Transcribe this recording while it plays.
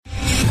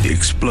The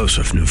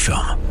explosive new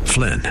film,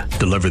 Flynn,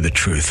 deliver the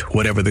truth,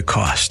 whatever the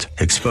cost,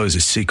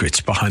 exposes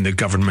secrets behind the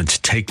government's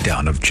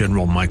takedown of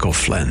General Michael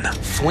Flynn.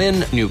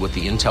 Flynn knew what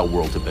the intel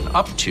world had been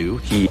up to.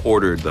 He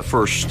ordered the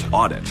first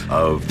audit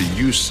of the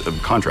use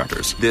of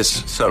contractors.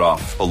 This set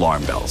off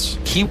alarm bells.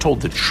 He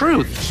told the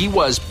truth. He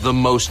was the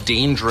most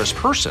dangerous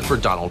person for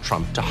Donald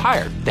Trump to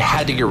hire. They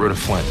had to get rid of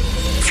Flynn.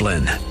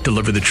 Flynn,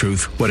 deliver the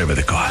truth, whatever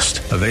the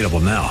cost. Available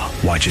now.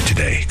 Watch it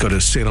today. Go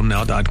to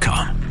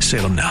salemnow.com.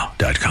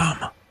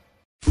 salemnow.com.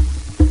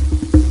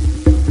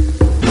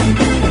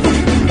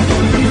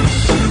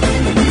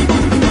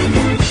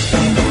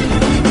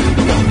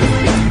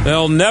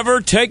 They'll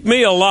never take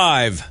me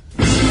alive.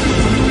 By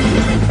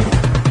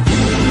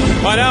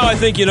now, I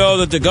think you know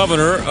that the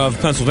governor of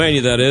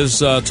Pennsylvania, that is,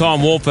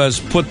 Tom Wolf, has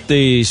put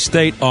the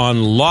state on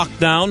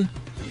lockdown.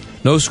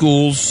 No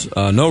schools,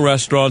 no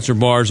restaurants or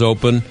bars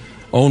open,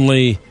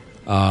 only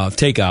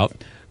takeout.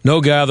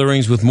 No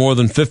gatherings with more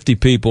than 50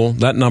 people.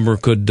 That number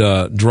could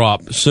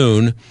drop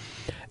soon.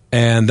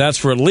 And that's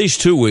for at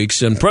least 2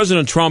 weeks. And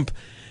President Trump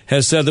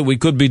has said that we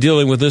could be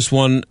dealing with this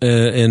one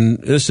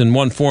in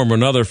one form or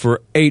another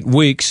for 8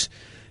 weeks.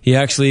 He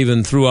actually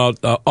even threw out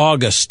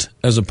August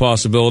as a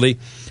possibility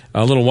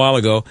a little while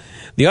ago.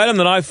 The item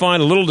that I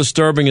find a little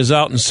disturbing is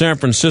out in San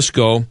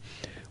Francisco,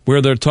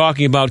 where they're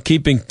talking about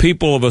keeping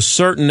people of a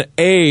certain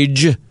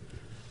age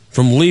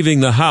from leaving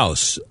the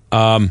house.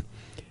 I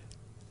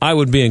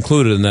would be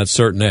included in that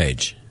certain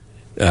age.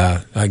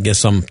 I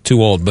guess I'm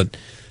too old. But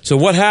so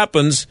what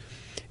happens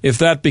if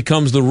that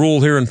becomes the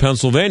rule here in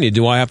Pennsylvania?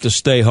 Do I have to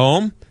stay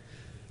home?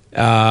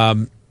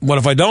 What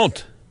if I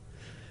don't?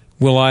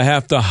 Will I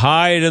have to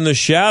hide in the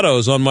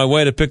shadows on my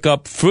way to pick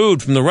up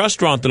food from the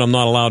restaurant that I'm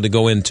not allowed to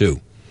go into?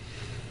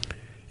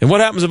 And what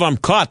happens if I'm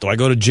caught? Do I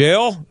go to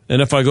jail?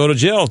 And if I go to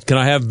jail, can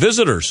I have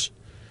visitors?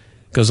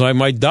 Because I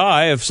might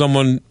die if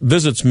someone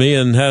visits me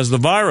and has the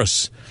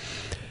virus.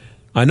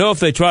 I know if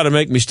they try to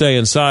make me stay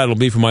inside, it'll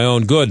be for my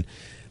own good.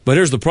 But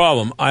here's the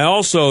problem. I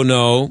also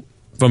know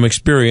from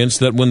experience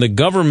that when the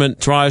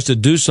government tries to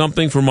do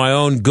something for my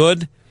own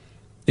good,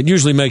 it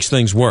usually makes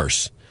things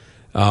worse.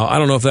 I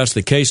don't know if that's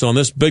the case on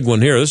this big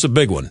one here. This is a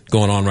big one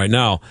going on right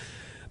now.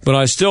 But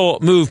I still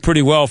move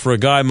pretty well for a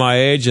guy my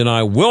age, and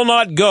I will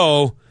not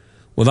go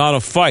without a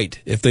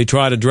fight if they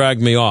try to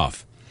drag me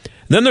off.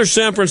 Then there's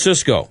San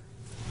Francisco.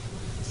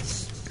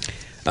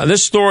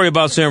 This story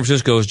about San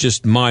Francisco is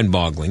just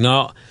mind-boggling.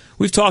 Now,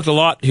 we've talked a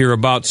lot here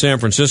about San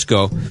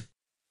Francisco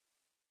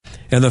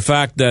and the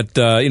fact that,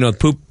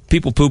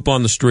 people poop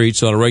on the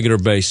streets on a regular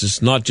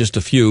basis, not just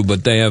a few,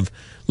 but they have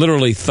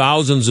literally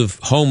thousands of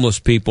homeless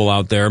people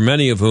out there,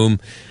 many of whom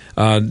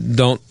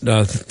don't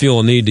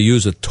feel a need to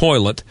use a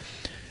toilet.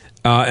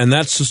 And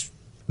that's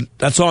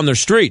on their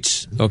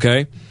streets,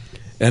 okay?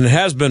 And it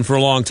has been for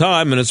a long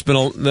time, and it's been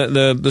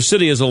the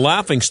city is a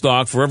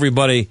laughingstock for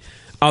everybody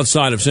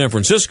outside of San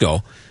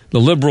Francisco. The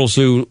liberals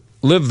who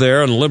live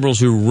there and the liberals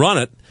who run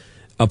it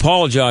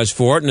apologize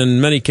for it, and in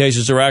many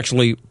cases are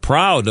actually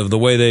proud of the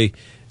way they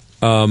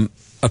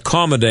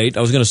accommodate,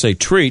 I was going to say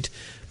treat,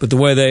 but the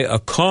way they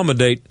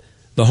accommodate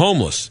the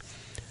homeless.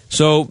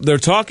 So they're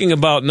talking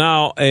about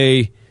now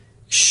a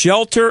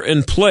shelter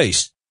in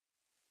place.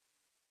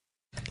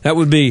 That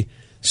would be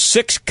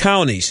 6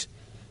 counties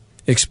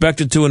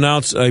expected to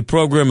announce a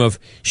program of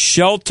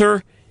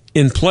shelter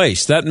in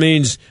place. That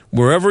means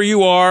wherever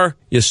you are,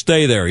 you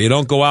stay there. You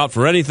don't go out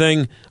for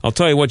anything. I'll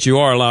tell you what you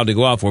are allowed to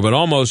go out for, but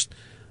almost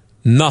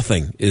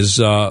nothing is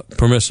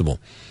permissible.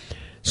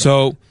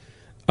 So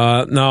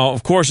now,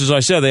 of course, as I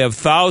said, they have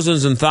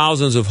thousands and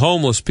thousands of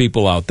homeless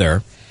people out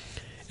there.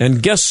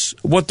 And guess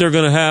what they're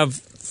going to have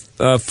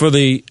for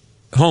the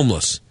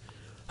homeless?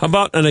 How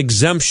about an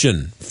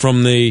exemption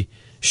from the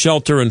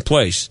shelter in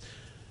place?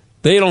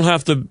 They don't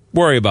have to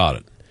worry about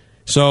it.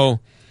 So,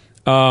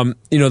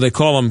 they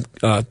call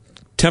them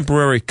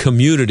temporary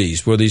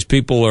communities, where these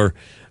people are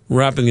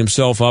wrapping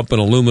themselves up in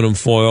aluminum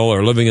foil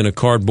or living in a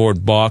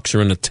cardboard box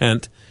or in a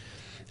tent.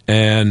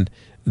 And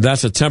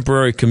that's a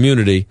temporary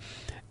community.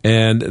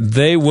 And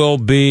they will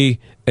be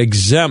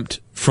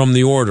exempt from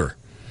the order.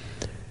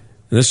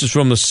 And this is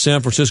from the San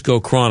Francisco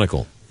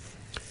Chronicle.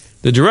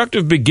 The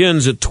directive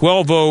begins at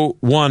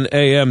 12:01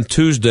 a.m.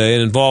 Tuesday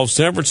and involves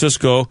San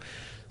Francisco,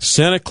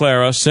 Santa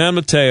Clara, San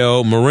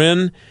Mateo,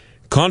 Marin,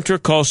 Contra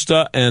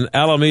Costa, and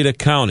Alameda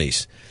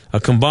counties,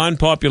 a combined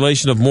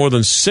population of more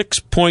than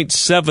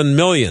 6.7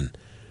 million.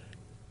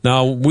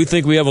 Now, we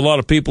think we have a lot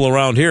of people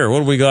around here. What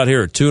do we got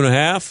here?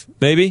 2.5,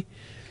 maybe?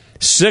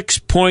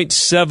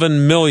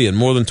 6.7 million,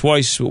 more than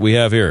twice what we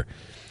have here.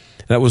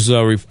 That was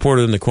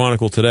reported in the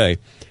Chronicle today.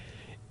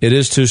 It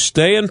is to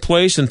stay in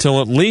place until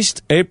at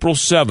least April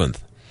 7th.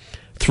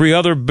 3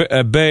 other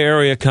Bay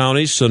Area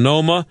counties,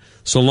 Sonoma,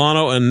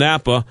 Solano, and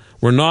Napa,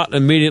 were not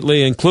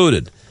immediately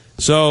included.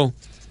 So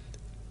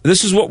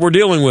this is what we're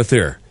dealing with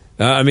here.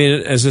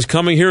 Is this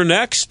coming here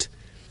next?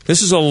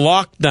 This is a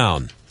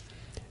lockdown.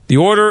 The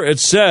order, it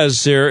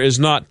says here, is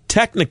not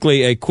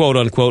technically a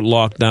quote-unquote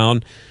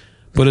lockdown,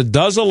 but it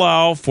does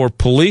allow for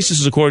police,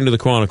 this is according to the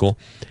Chronicle,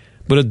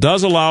 but it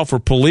does allow for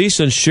police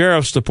and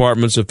sheriff's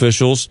departments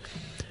officials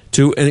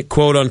to,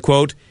 quote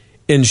unquote,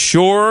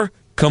 ensure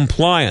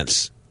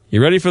compliance.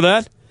 You ready for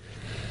that?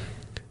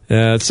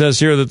 It says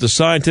here that the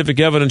scientific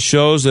evidence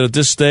shows that at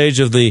this stage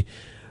of the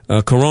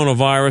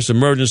coronavirus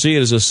emergency,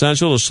 it is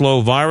essential to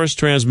slow virus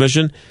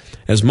transmission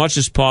as much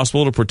as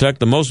possible to protect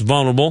the most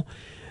vulnerable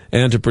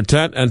and to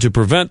prevent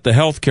the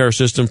healthcare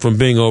system from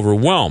being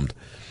overwhelmed.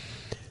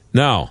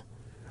 Now,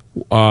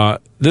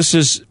 this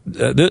is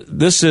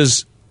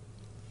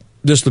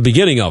just the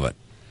beginning of it,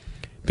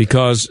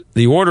 because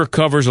the order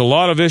covers a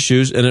lot of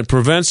issues and it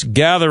prevents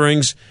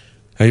gatherings.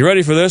 Are you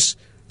ready for this?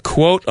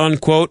 Quote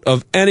unquote,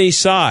 of any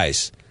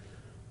size.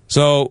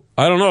 So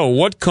I don't know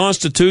what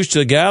constitutes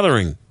a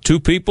gathering. 2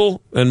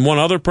 people and 1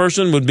 other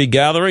person would be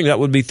gathering. That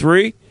would be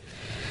 3.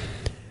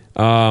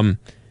 That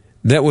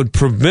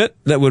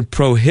would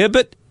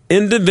prohibit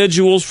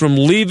individuals from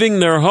leaving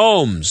their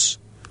homes,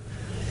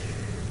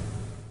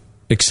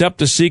 except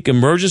to seek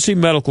emergency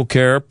medical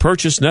care,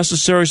 purchase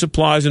necessary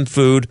supplies and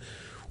food,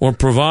 or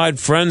provide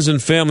friends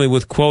and family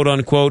with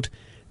quote-unquote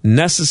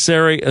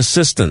necessary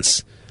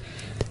assistance.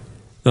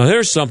 Now,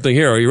 here's something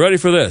here. Are you ready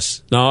for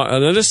this?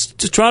 Now,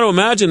 just try to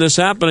imagine this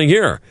happening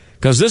here,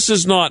 because this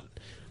is not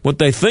what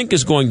they think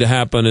is going to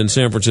happen in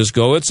San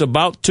Francisco. It's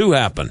about to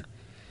happen,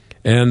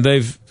 and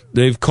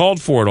they've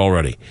called for it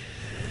already.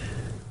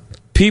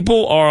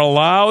 People are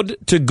allowed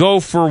to go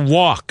for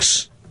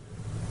walks.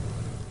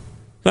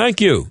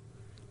 Thank you.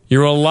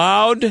 You're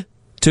allowed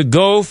to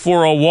go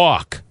for a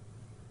walk.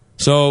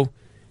 So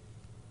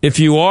if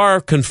you are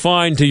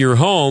confined to your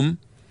home,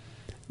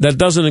 that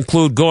doesn't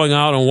include going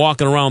out and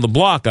walking around the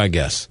block, I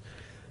guess.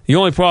 The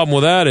only problem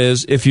with that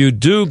is if you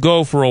do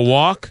go for a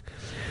walk,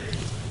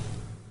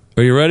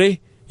 are you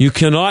ready? You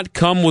cannot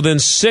come within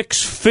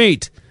 6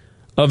 feet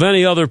of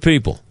any other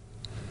people.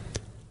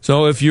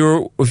 So if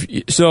you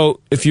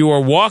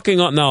are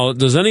walking on, now,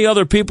 does any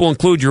other people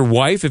include your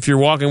wife if you're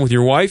walking with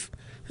your wife?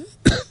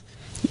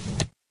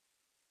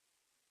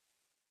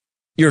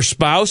 Your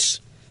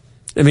spouse?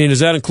 I mean, does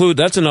that include,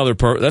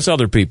 that's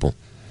other people.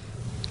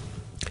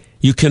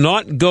 You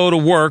cannot go to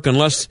work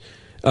unless,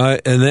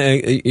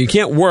 you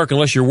can't work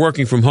unless you're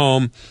working from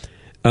home,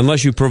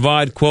 unless you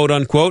provide, quote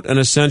unquote, an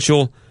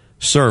essential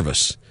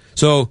service.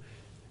 So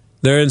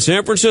they're in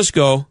San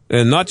Francisco,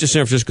 and not just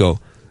San Francisco,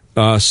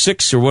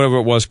 6 or whatever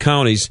it was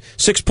counties,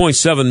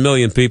 6.7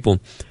 million people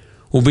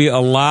will be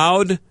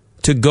allowed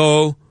to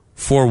go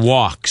for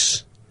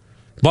walks.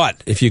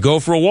 But if you go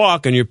for a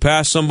walk and you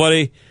pass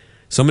somebody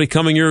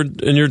coming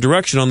in your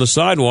direction on the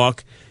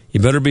sidewalk,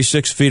 you better be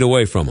 6 feet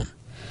away from them.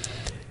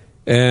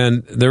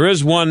 And there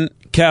is one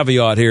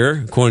caveat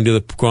here, according to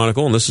the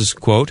Chronicle, and this is,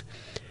 quote,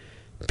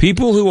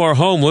 people who are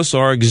homeless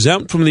are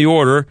exempt from the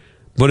order,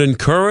 but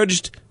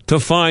encouraged to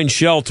find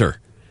shelter.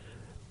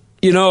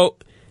 You know,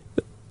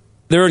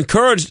 they're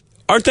encouraged.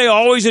 Aren't they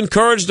always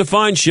encouraged to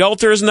find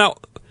shelter? Doesn't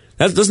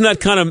that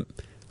kind of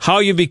how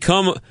you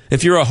become,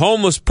 if you're a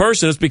homeless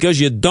person, it's because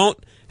you don't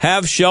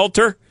have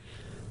shelter?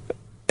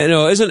 You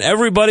know, isn't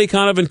everybody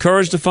kind of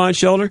encouraged to find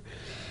shelter?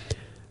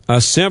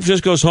 San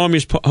Francisco's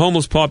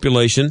homeless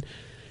population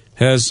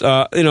has,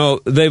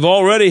 they've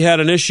already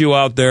had an issue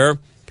out there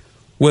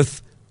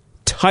with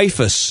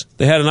typhus.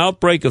 They had an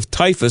outbreak of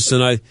typhus,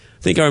 and I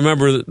think I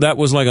remember that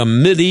was like a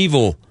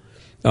medieval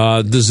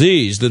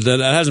disease that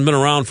hasn't been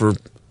around for a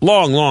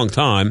long, long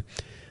time.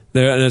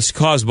 And it's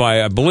caused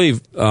by, I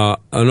believe, an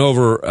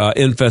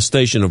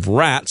infestation of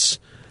rats.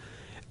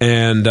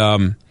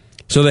 And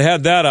so they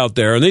had that out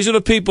there. And these are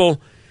the people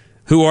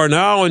who are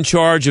now in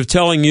charge of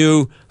telling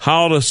you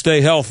how to stay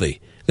healthy.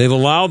 They've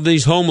allowed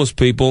these homeless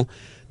people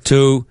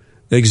to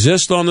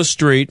exist on the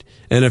street,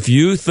 and if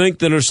you think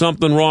that there's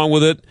something wrong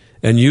with it,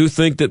 and you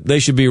think that they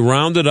should be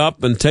rounded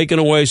up and taken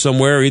away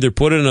somewhere, either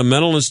put in a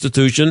mental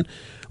institution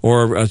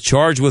or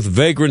charged with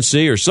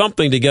vagrancy or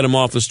something to get them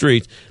off the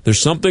street, there's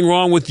something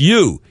wrong with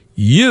you.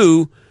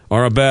 You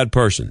are a bad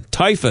person.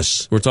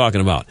 Typhus, we're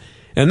talking about.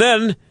 And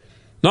then,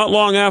 not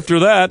long after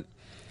that,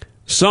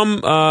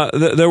 some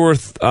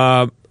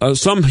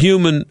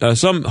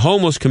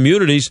homeless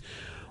communities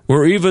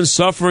were even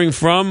suffering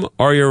from,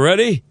 are you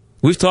ready?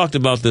 We've talked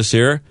about this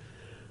here,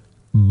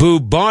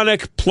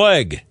 bubonic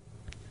plague.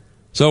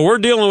 So we're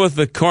dealing with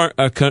the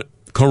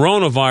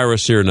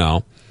coronavirus here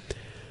now.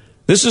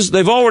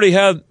 They've already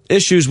had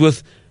issues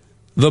with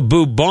the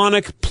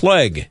bubonic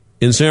plague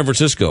in San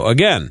Francisco.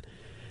 Again,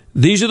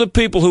 these are the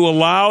people who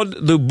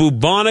allowed the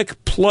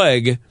bubonic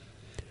plague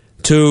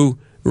to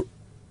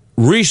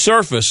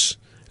resurface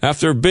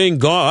after being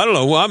gone. I don't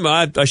know.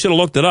 I should have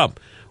looked it up.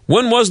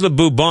 When was the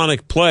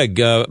bubonic plague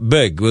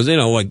big? Was, I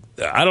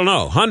don't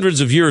know, hundreds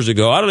of years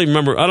ago. I don't even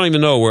remember. I don't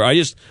even know where.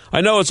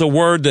 I know it's a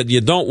word that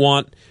you don't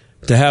want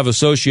to have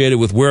associated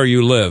with where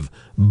you live.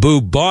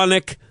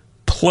 Bubonic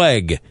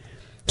plague.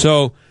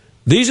 So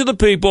these are the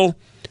people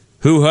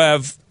who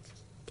have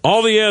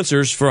all the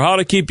answers for how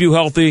to keep you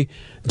healthy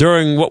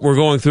during what we're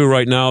going through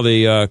right now,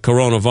 the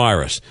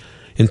coronavirus.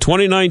 In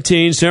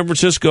 2019, San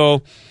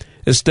Francisco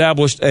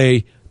established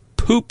a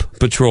poop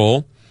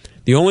patrol.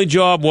 The only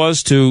job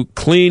was to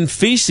clean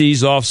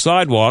feces off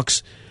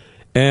sidewalks,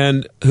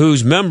 and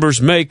whose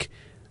members make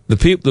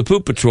the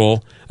poop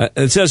patrol.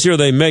 It says here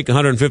they make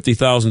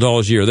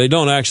 $150,000 a year. They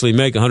don't actually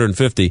make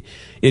 $150,000.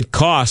 It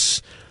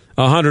costs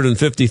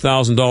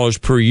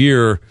 $150,000 per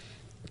year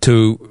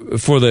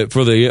for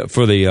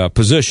the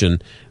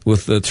position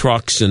with the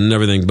trucks and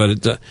everything.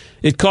 But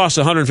it costs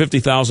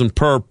 $150,000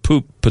 per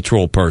poop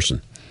patrol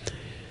person.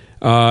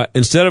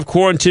 Instead of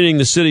quarantining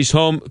the city's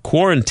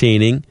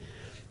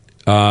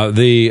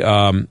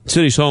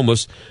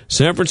homeless,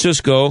 San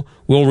Francisco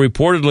will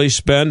reportedly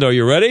spend, are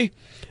you ready,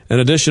 an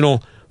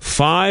additional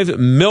 $5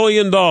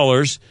 million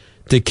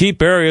to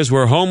keep areas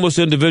where homeless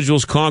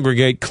individuals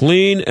congregate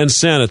clean and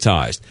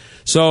sanitized.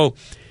 So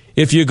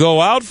if you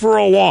go out for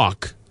a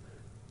walk,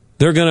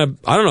 they're going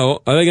to, I don't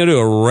know, are they going to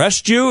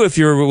arrest you if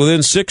you're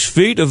within 6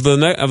 feet of the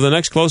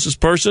next closest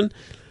person?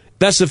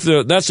 That's if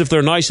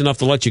they're nice enough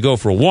to let you go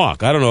for a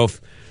walk. I don't know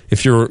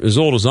if you're as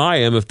old as I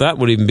am, if that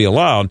would even be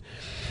allowed.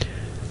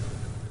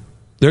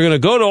 They're going to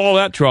go to all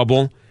that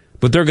trouble,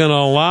 but they're going to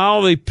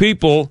allow the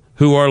people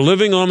who are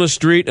living on the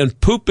street and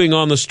pooping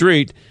on the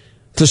street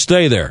to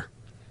stay there.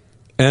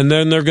 And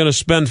then they're going to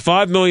spend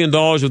 $5 million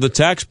of the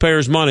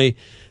taxpayers' money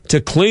to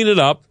clean it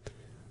up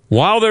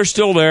while they're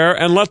still there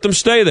and let them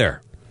stay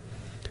there.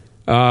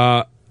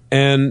 The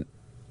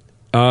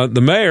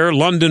mayor,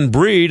 London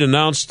Breed,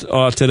 announced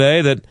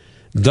today that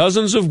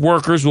dozens of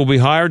workers will be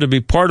hired to be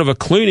part of a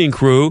cleaning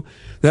crew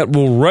that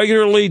will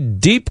regularly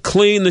deep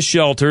clean the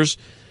shelters,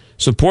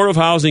 supportive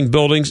housing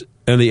buildings,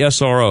 and the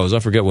SROs. I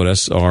forget what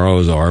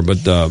SROs are,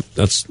 but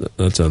that's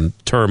a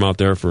term out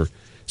there for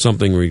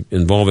something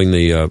involving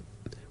the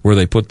where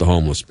they put the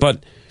homeless.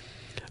 But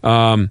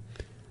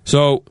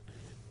so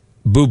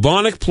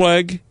bubonic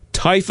plague,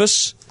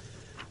 typhus,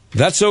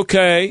 that's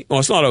okay. Well,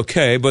 it's not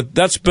okay, but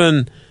that's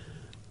been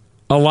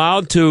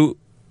allowed to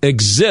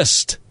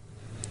exist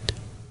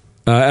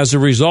as a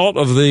result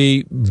of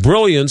the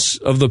brilliance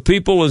of the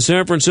people in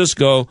San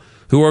Francisco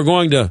who are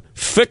going to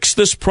fix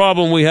this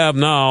problem we have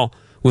now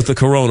with the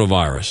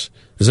coronavirus.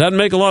 Does that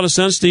make a lot of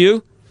sense to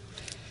you?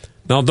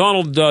 Now,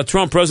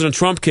 President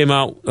Trump came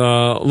out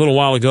a little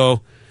while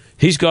ago.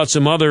 He's got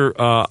some other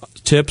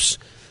tips,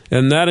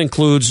 and that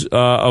includes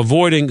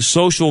avoiding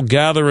social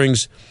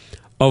gatherings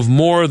of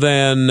more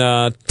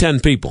than 10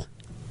 people.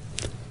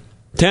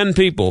 10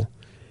 people,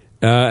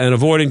 and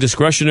avoiding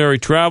discretionary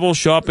travel,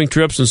 shopping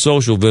trips, and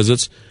social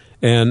visits,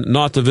 and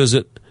not to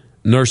visit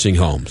nursing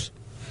homes.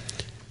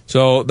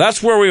 So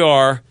that's where we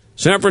are.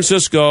 San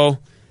Francisco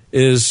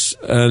is,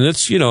 and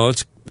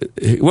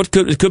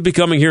it could be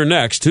coming here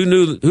next.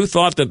 Who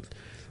thought that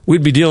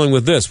we'd be dealing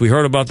with this? We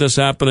heard about this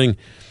happening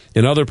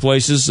in other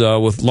places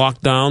with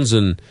lockdowns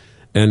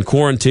and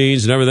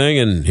quarantines and everything,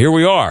 and here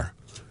we are.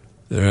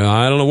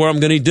 I don't know where I'm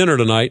going to eat dinner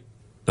tonight.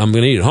 I'm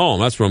going to eat at home.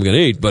 That's where I'm going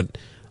to eat. But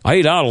I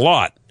eat out a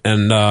lot,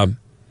 and I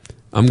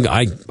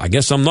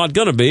guess I'm not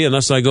going to be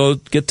unless I go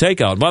get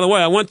takeout. By the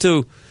way, I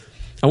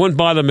went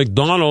by the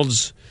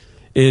McDonald's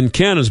in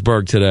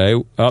Canonsburg today,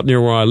 out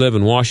near where I live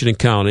in Washington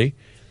County.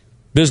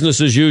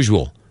 Business as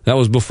usual. That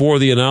was before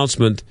the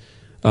announcement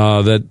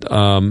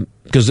that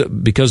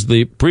because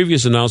the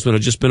previous announcement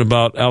had just been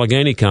about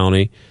Allegheny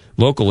County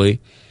locally,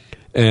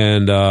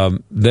 and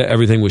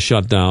everything was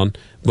shut down.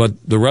 But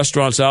the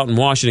restaurants out in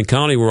Washington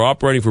County were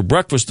operating for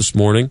breakfast this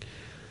morning,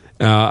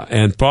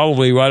 and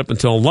probably right up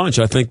until lunch.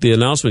 I think the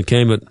announcement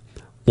came at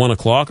 1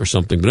 o'clock or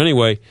something. But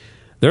anyway,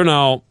 they're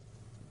now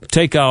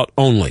takeout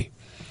only.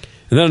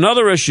 And then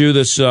another issue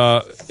that's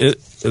a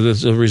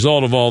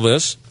result of all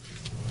this,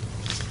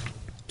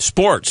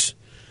 sports.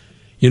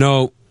 You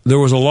know, there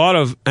was a lot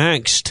of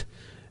angst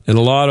and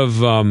a lot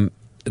of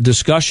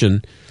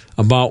discussion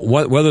about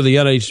whether the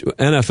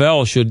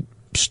NFL should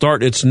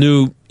start its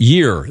new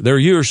year. Their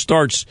year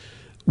starts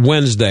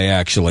Wednesday,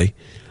 actually.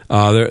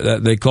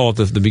 They call it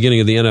the beginning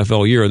of the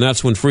NFL year, and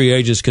that's when free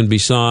agents can be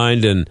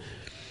signed. And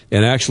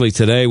actually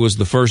today was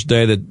the first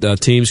day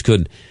that teams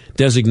could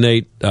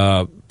designate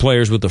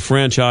players with the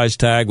franchise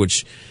tag,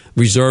 which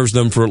reserves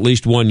them for at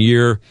least 1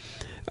 year.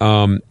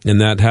 And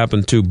that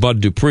happened to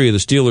Bud Dupree of the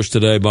Steelers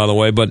today, by the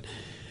way. But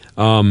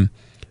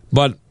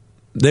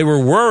they were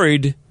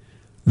worried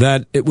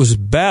that it was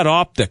bad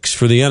optics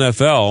for the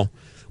NFL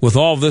with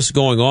all this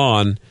going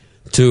on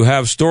to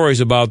have stories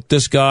about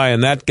this guy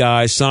and that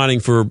guy signing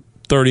for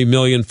 $30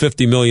 million,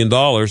 $50 million.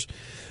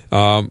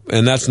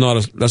 And that's not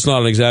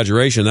an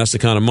exaggeration. That's the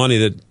kind of money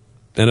that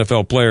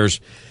NFL players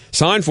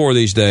sign for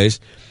these days.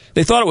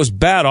 They thought it was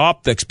bad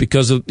optics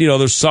because of,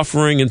 they're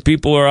suffering and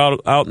people are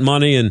out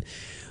money, and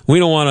we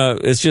don't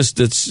want to.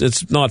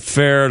 It's not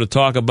fair to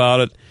talk about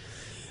it.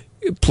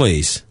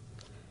 Please,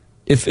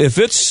 if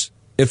it's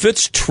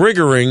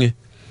triggering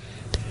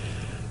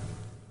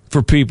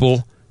for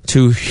people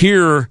to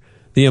hear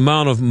the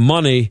amount of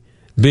money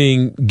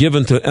being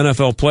given to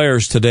NFL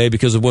players today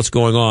because of what's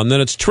going on, then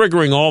it's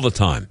triggering all the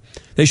time.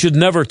 They should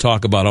never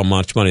talk about how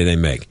much money they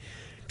make,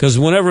 because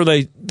whenever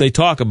they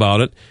talk about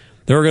it,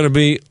 there are going to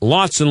be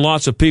lots and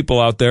lots of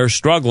people out there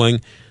struggling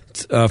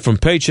from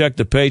paycheck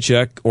to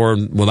paycheck or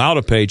without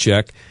a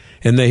paycheck,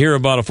 and they hear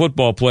about a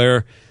football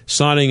player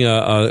signing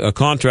a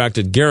contract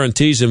that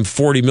guarantees him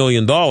 $40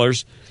 million,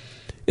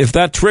 if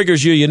that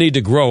triggers you, you need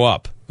to grow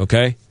up,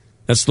 okay?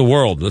 That's the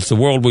world. That's the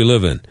world we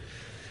live in.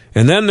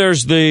 And then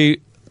there's the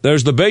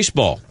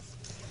baseball.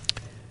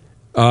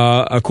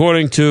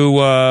 According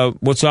to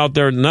what's out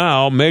there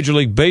now, Major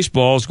League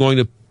Baseball is going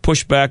to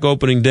push back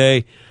opening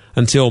day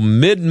until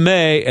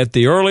mid-May at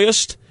the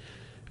earliest,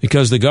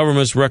 because the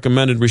government's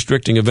recommended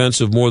restricting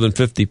events of more than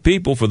 50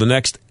 people for the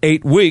next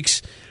 8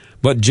 weeks.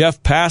 But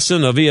Jeff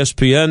Passan of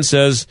ESPN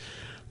says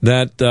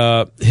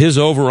that his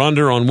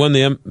over-under on when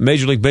the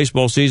Major League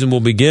Baseball season will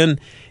begin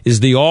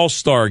is the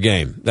All-Star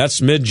game.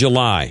 That's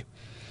mid-July.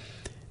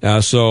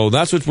 So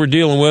that's what we're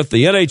dealing with.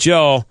 The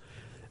NHL,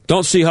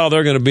 don't see how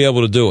they're going to be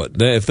able to do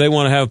it. If they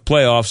want to have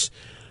playoffs,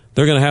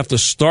 they're going to have to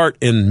start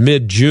in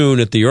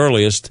mid-June at the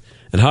earliest.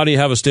 And how do you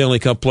have a Stanley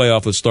Cup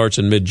playoff that starts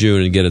in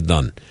mid-June and get it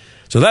done?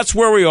 So that's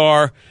where we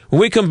are.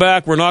 When we come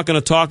back, we're not going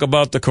to talk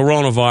about the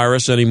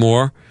coronavirus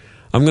anymore.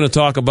 I'm going to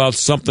talk about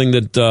something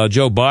that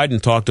Joe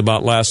Biden talked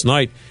about last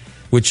night,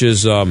 which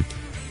is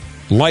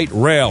light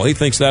rail. He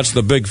thinks that's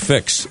the big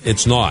fix.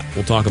 It's not.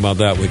 We'll talk about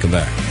that when we come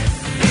back.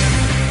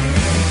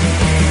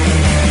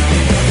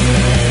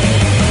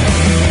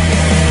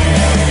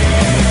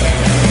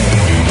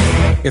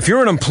 If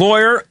you're an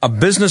employer, a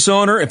business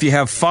owner, if you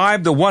have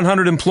 5 to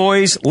 100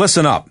 employees,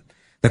 listen up.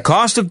 The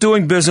cost of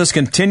doing business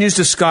continues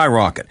to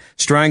skyrocket,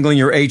 strangling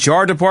your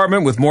HR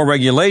department with more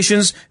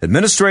regulations,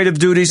 administrative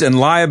duties, and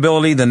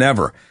liability than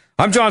ever.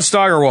 I'm John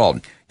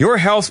Steigerwald. Your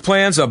health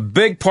plan's a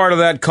big part of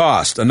that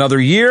cost. Another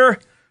year,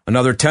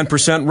 another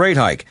 10% rate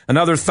hike,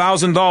 another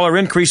 $1,000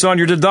 increase on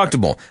your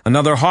deductible,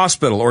 another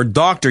hospital or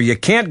doctor you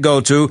can't go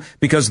to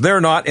because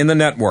they're not in the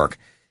network.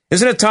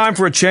 Isn't it time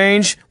for a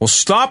change? Well,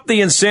 stop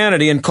the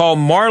insanity and call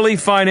Marley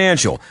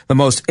Financial, the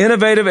most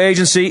innovative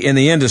agency in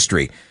the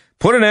industry.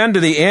 Put an end to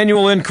the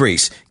annual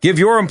increase. Give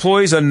your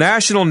employees a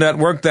national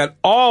network that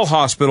all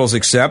hospitals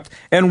accept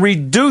and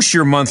reduce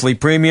your monthly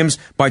premiums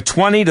by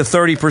 20 to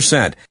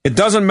 30%. It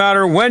doesn't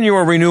matter when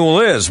your renewal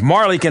is.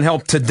 Marley can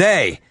help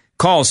today.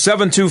 Call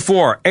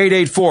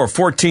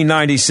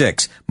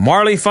 724-884-1496.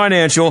 Marley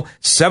Financial,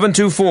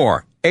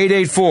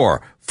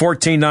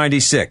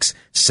 724-884-1496.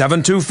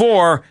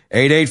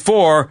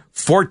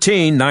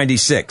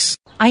 724-884-1496.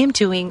 I am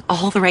doing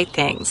all the right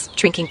things,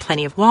 drinking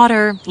plenty of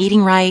water,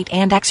 eating right,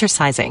 and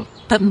exercising.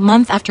 But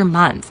month after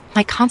month,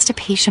 my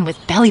constipation with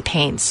belly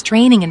pain,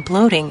 straining, and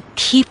bloating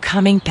keep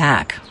coming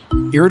back.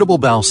 Irritable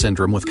bowel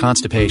syndrome with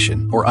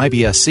constipation, or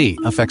IBS-C,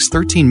 affects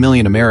 13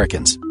 million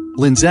Americans.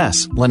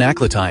 Linzess,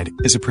 linaclotide,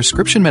 is a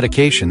prescription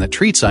medication that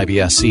treats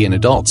IBS-C in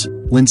adults.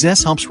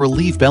 Linzess helps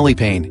relieve belly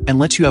pain and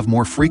lets you have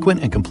more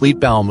frequent and complete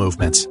bowel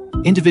movements.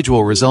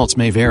 Individual results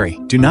may vary.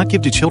 Do not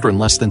give to children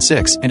less than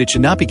 6, and it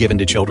should not be given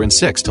to children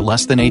 6 to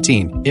less than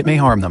 18. It may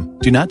harm them.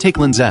 Do not take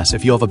Linzess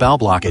if you have a bowel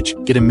blockage.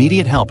 Get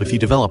immediate help if you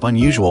develop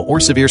unusual or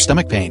severe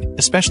stomach pain,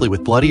 especially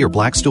with bloody or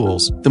black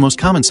stools. The most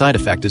common side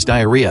effect is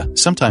diarrhea,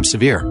 sometimes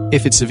severe.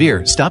 If it's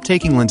severe, stop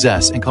taking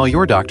Linzess and call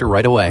your doctor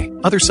right away.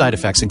 Other side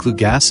effects include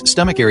gas,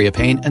 stomach area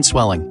pain, and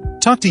swelling.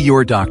 Talk to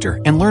your doctor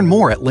and learn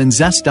more at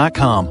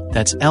linzess.com.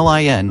 That's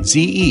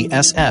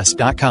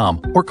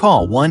LINZESS.com or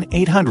call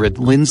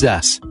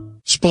 1-800-LINZESS.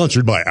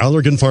 Sponsored by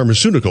Allergan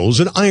Pharmaceuticals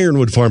and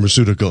Ironwood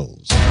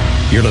Pharmaceuticals.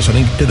 You're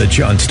listening to The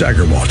John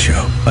Steigerwald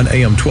Show on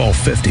AM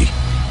 1250.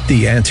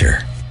 The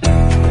Answer.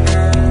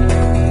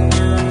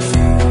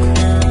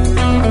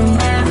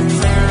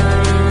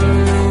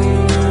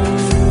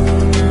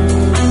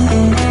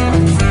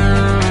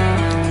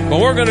 Well,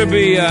 we're going to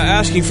be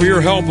asking for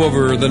your help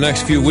over the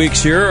next few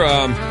weeks here.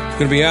 Going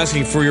to be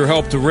asking for your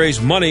help to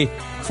raise money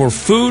for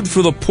Food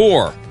for the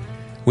Poor.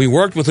 We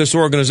worked with this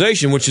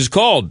organization, which is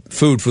called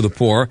Food for the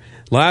Poor,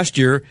 last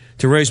year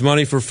to raise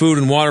money for food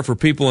and water for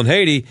people in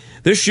Haiti.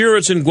 This year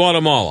it's in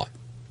Guatemala.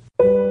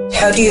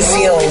 How do you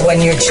feel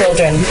when your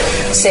children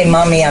say,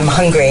 "Mommy, I'm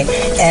hungry,"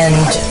 and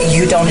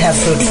you don't have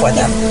food for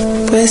them?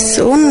 Pues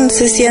uno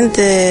se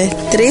siente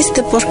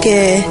triste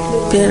porque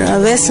pero a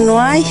veces no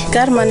hay.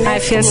 Carmen. I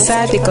feel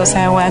sad because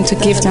I want to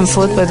give them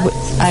food, but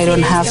I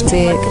don't have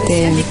the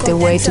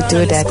way to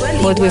do that.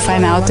 But we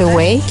find out the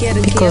way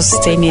because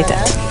they need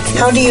it.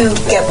 How do you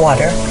get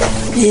water?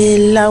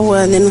 El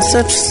agua de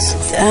nosotros.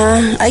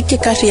 Hay que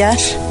carriar.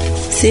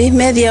 Sí,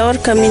 media hora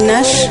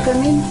caminar.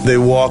 They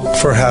walk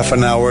for half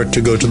an hour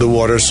to go to the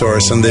water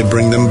source, and they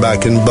bring them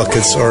back in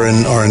buckets or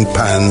in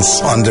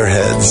pans on their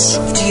heads.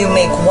 Do you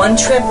make one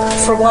trip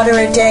for water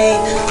a day,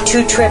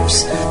 2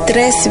 trips?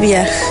 3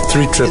 viajes.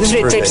 3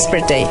 trips per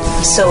day.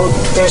 So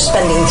they're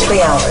spending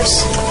 3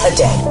 hours a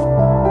day.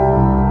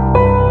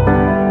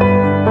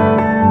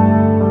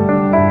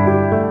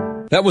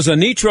 That was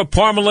Anitra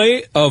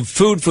Parmalee of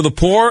Food for the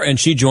Poor, and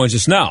she joins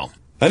us now.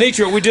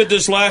 Anitra, we did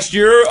this last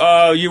year.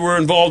 You were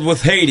involved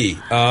with Haiti.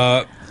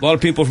 A lot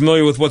of people are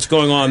familiar with what's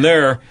going on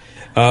there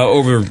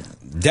over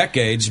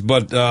decades,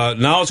 but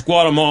now it's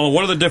Guatemala.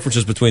 What are the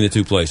differences between the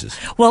two places?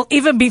 Well,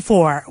 even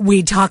before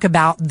we talk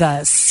about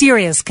the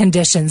serious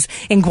conditions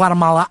in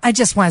Guatemala, I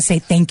just want to say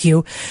thank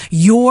you.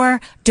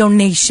 Your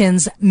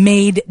donations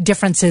made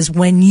differences.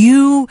 When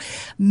you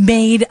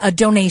made a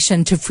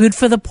donation to Food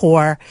for the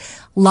Poor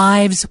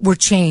lives were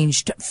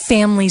changed.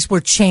 Families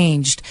were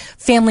changed.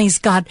 Families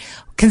got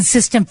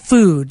consistent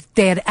food.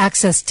 They had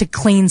access to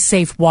clean,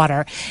 safe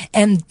water.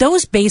 And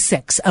those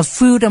basics of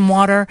food and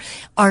water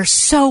are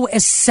so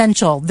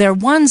essential. They're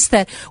ones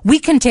that we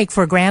can take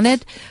for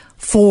granted.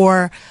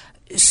 For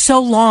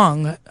so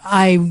long,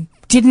 I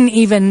didn't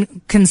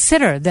even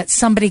consider that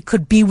somebody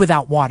could be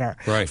without water.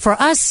 Right. For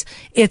us,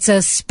 it's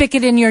a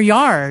spigot in your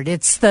yard.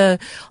 It's the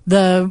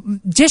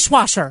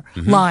dishwasher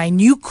line.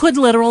 You could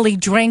literally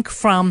drink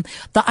from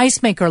the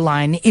ice maker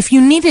line if you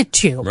needed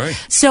to. Right.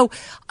 So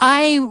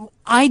I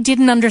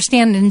didn't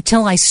understand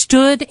until I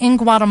stood in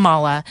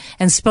Guatemala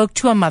and spoke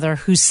to a mother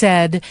who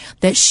said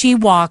that she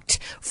walked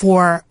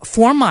for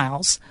 4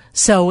 miles.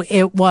 So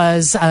it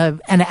was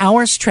an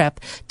hour's trip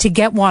to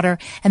get water.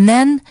 And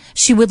then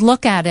she would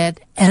look at it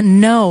and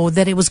know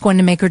that it was going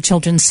to make her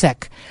children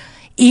sick,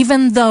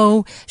 even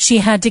though she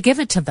had to give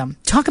it to them.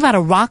 Talk about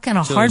a rock and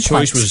a So hard the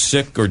choice place. was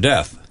sick or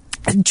death.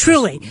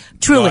 Truly.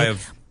 Die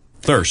of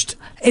thirst.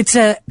 It's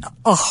a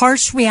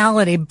harsh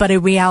reality, but a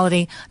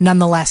reality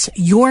nonetheless.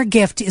 Your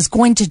gift is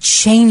going to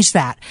change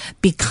that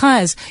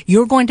because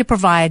you're going to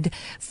provide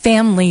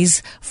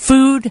families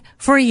food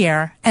for a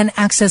year and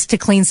access to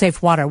clean,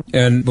 safe water.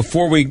 And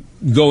before we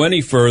go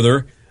any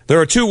further, there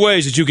are 2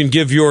 ways that you can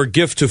give your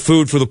gift to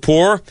Food for the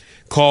Poor.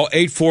 Call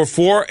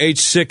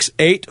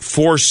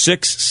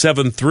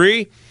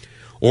 844-868-4673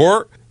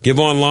 or give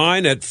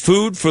online at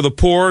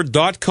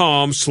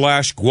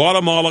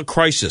foodforthepoor.com/Guatemala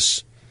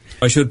Crisis.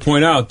 I should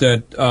point out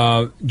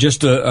that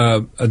just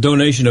a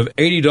donation of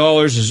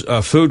 $80 is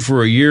food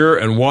for a year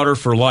and water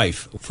for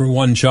life for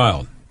one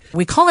child.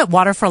 We call it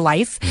Water for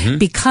Life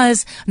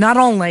because not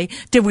only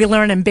did we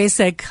learn in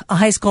basic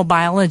high school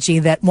biology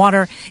that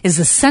water is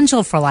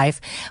essential for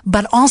life,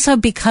 but also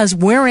because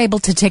we're able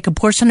to take a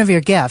portion of your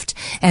gift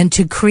and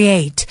to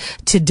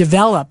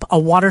develop a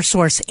water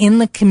source in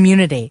the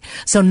community.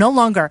 So no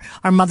longer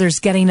are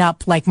mothers getting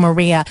up like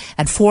Maria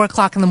at 4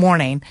 o'clock in the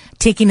morning,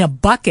 taking a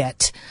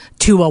bucket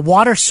to a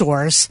water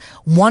source,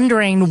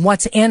 wondering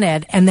what's in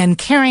it, and then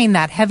carrying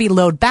that heavy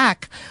load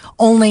back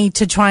only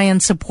to try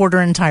and support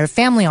her entire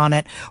family on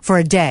it for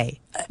a day.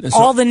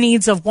 All the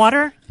needs of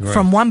water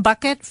from one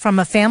bucket from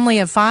a family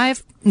of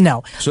 5?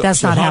 No,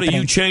 that's not happening. How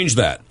do you change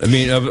that? I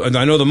mean,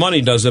 I know the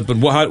money does it, but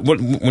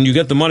when you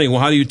get the money,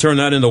 how do you turn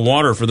that into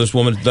water for this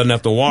woman that doesn't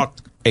have to walk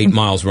 8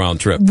 miles round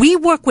trip? We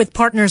work with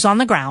partners on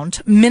the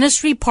ground,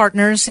 ministry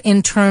partners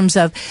in terms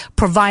of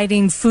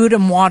providing food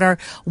and water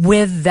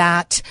with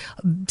that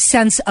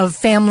sense of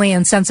family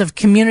and sense of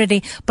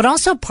community, but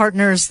also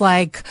partners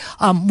like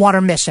Water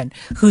Mission,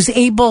 who's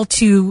able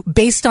to,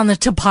 based on the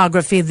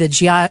topography, the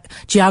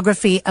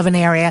geography of an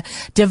area,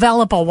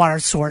 develop a water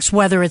source,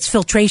 whether it's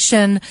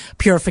filtration,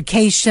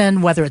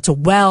 purification, whether it's a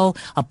well,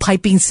 a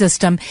piping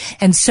system.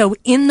 And so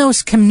in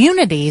those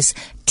communities,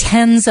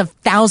 tens of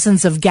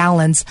thousands of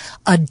gallons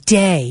a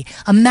day.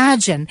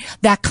 Imagine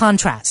that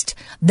contrast.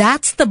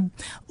 That's the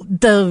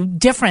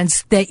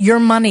difference that your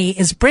money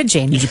is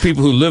bridging. These are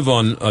people who live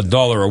on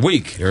 $1 a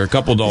week or a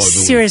couple dollars a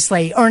week.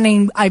 Seriously,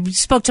 I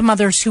spoke to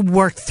mothers who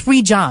worked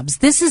 3 jobs.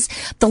 This is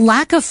the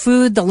lack of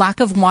food, the lack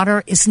of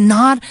water is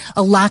not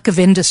a lack of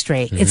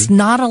industry. It's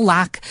not a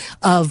lack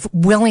of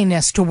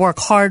willingness to work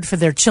hard for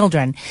their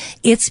children.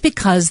 It's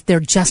because there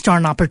just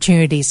aren't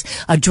opportunities.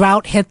 A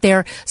drought hit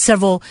there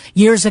several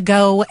years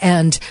ago,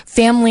 and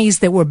families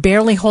that were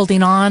barely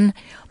holding on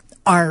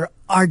are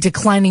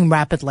declining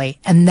rapidly.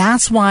 And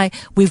that's why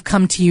we've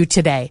come to you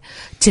today,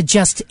 to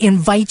just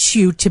invite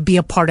you to be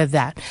a part of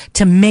that,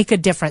 to make a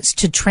difference,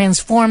 to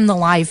transform the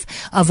life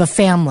of a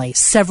family,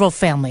 several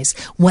families,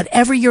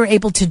 whatever you're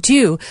able to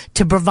do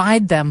to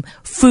provide them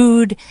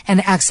food and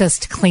access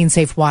to clean,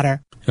 safe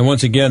water. And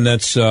once again,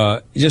 that's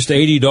just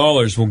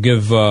 $80 will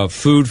give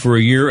food for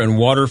a year and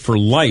water for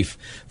life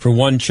for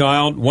one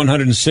child.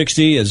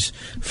 $160 is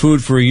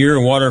food for a year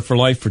and water for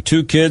life for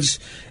 2 kids.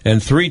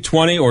 And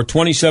 $320 or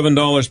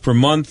 $27 per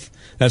month,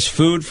 that's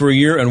food for a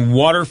year and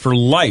water for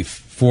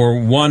life for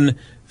one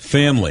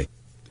family.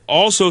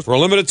 Also, for a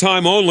limited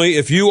time only,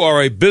 if you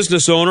are a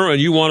business owner and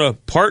you want to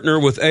partner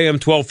with AM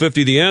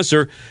 1250 The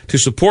Answer to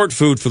support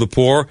Food for the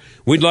Poor,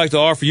 we'd like to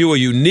offer you a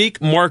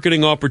unique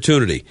marketing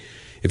opportunity.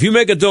 If you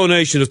make a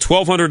donation of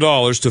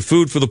 $1,200 to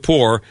Food for the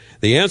Poor,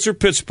 The Answer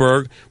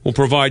Pittsburgh will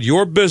provide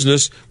your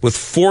business with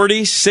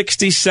 40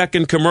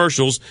 60-second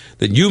commercials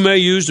that you may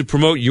use to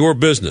promote your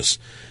business.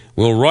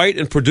 We'll write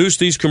and produce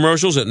these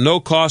commercials at no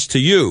cost to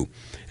you.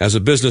 As a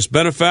business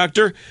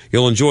benefactor,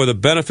 you'll enjoy the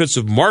benefits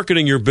of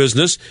marketing your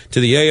business to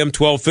the AM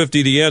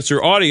 1250 The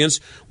Answer audience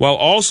while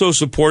also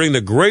supporting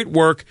the great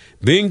work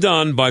being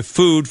done by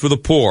Food for the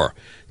Poor.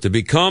 To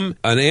become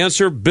an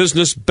Answer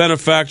business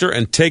benefactor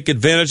and take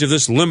advantage of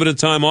this limited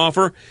time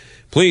offer,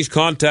 please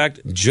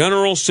contact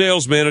General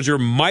Sales Manager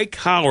Mike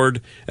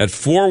Howard at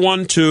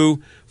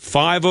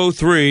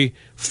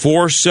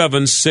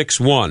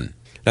 412-503-4761.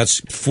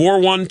 That's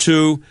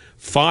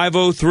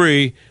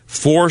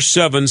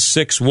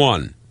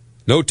 412-503-4761.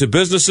 Note to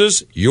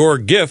businesses, your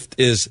gift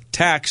is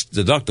tax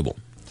deductible.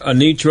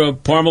 Anitra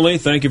Parmalee,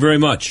 thank you very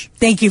much.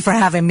 Thank you for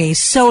having me.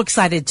 So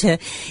excited to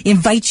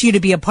invite you to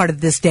be a part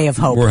of this Day of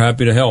Hope. We're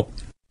happy to help.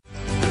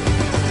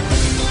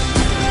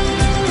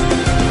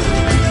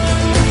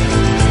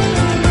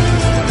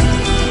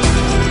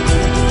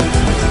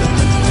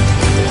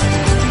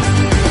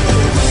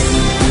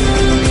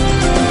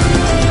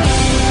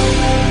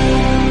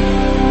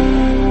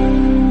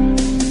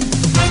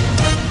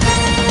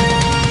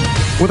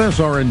 With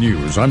SRN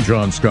News, I'm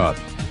John Scott.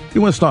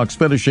 U.S. stocks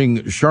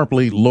finishing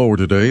sharply lower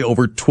today,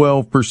 over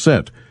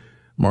 12%.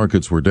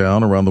 Markets were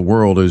down around the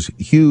world as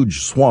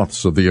huge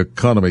swaths of the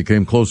economy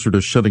came closer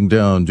to shutting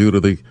down due to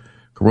the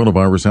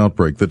coronavirus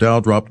outbreak. The Dow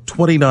dropped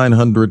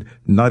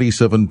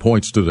 2,997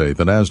 points today.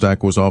 The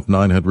Nasdaq was off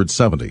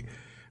 970.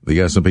 The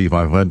S&P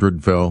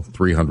 500 fell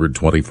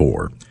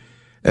 324.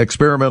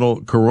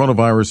 Experimental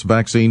coronavirus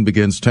vaccine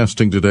begins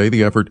testing today.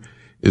 The effort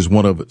is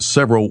one of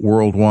several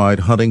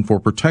worldwide hunting for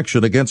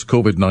protection against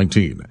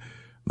COVID-19.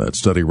 That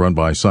study run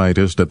by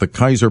scientists at the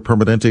Kaiser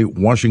Permanente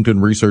Washington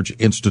Research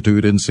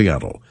Institute in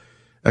Seattle.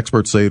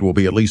 Experts say it will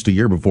be at least a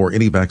year before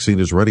any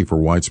vaccine is ready for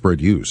widespread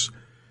use.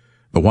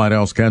 The White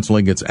House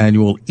canceling its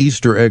annual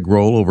Easter egg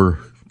roll over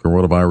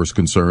coronavirus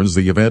concerns.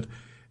 The event,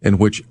 in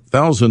which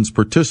thousands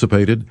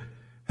participated,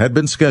 had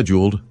been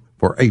scheduled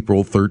for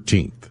April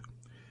 13th.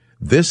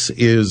 This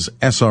is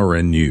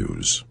SRN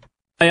News.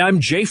 Hi,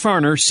 I'm Jay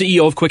Farner,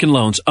 CEO of Quicken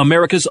Loans,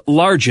 America's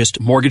largest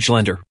mortgage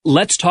lender.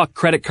 Let's talk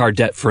credit card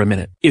debt for a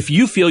minute. If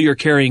you feel you're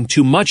carrying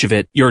too much of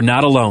it, you're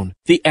not alone.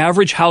 The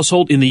average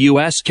household in the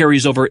U.S.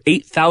 carries over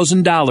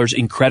 $8,000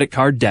 in credit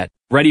card debt.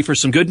 Ready for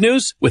some good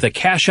news? With a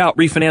cash-out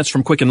refinance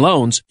from Quicken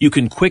Loans, you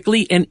can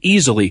quickly and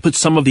easily put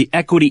some of the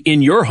equity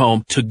in your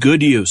home to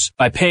good use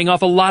by paying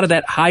off a lot of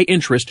that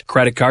high-interest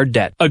credit card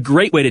debt. A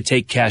great way to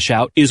take cash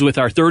out is with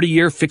our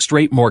 30-year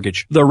fixed-rate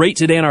mortgage. The rate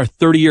today on our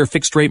 30-year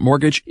fixed-rate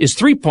mortgage is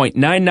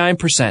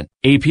 3.99%.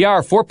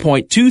 APR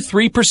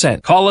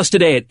 4.23%. Call us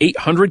today at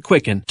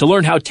 800-QUICKEN to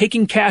learn how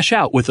taking cash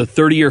out with a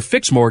 30-year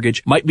fixed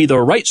mortgage might be the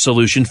right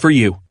solution for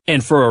you.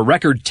 And for a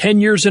record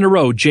 10 years in a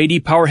row,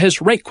 J.D. Power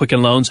has ranked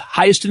Quicken Loans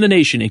highest in the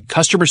nation in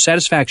customer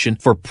satisfaction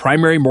for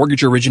primary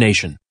mortgage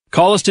origination.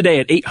 Call us today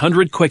at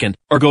 800-QUICKEN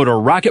or go to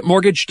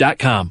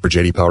rocketmortgage.com. For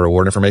J.D. Power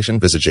award information,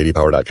 visit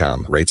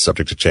jdpower.com. Rates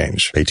subject to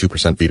change. Pay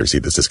 2% fee to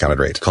receive this discounted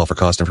rate. Call for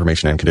cost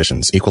information and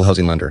conditions. Equal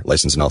housing lender.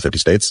 Licensed in all 50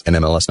 states.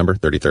 NMLS number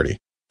 3030.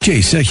 Jay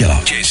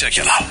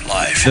Sekulow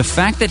live. The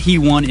fact that he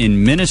won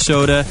in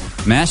Minnesota,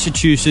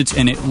 Massachusetts,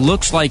 and it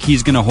looks like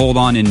he's going to hold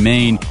on in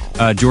Maine,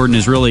 Jordan,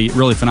 is really,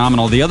 really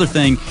phenomenal. The other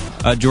thing,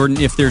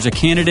 Jordan, if there's a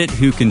candidate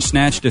who can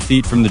snatch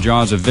defeat from the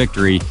jaws of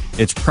victory,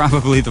 it's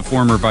probably the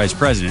former vice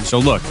president. So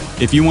look,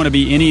 if you want to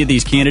be any of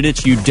these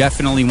candidates, you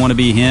definitely want to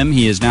be him.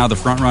 He is now the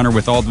front runner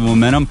with all the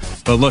momentum.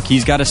 But look,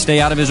 he's got to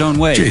stay out of his own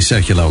way. Jay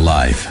Sekulow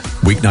live,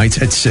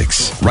 weeknights at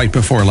 6, right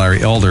before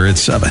Larry Elder at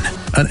 7,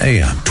 on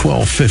AM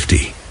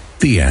 1250.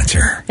 The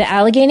Answer. The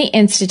Allegheny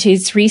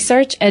Institute's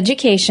research,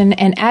 education,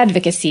 and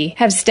advocacy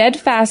have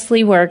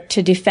steadfastly worked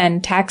to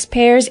defend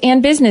taxpayers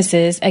and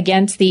businesses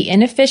against the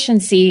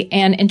inefficiency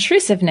and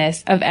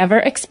intrusiveness of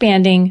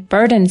ever-expanding,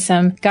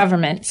 burdensome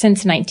government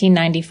since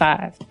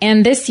 1995.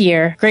 And this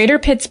year, Greater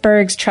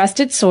Pittsburgh's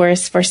trusted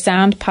source for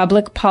sound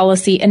public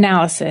policy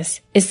analysis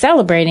is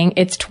celebrating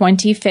its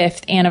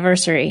 25th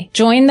anniversary.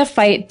 Join the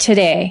fight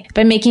today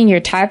by making your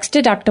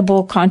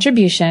tax-deductible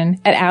contribution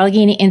at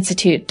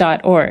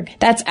AlleghenyInstitute.org.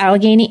 That's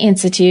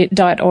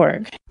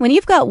AlleghenyInstitute.org. When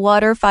you've got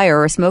water,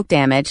 fire, or smoke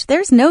damage,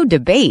 there's no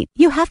debate.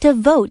 You have to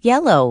vote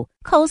yellow.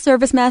 Call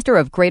ServiceMaster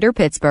of Greater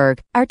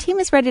Pittsburgh. Our team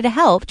is ready to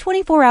help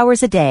 24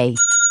 hours a day.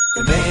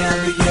 The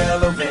man, the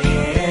yellow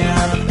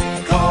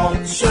van, call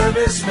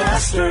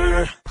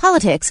ServiceMaster.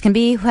 Politics can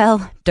be,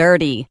 well,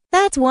 dirty.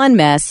 That's one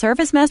mess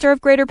ServiceMaster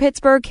of Greater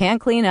Pittsburgh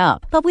can't clean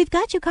up. But we've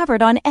got you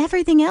covered on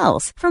everything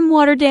else, from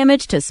water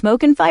damage to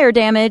smoke and fire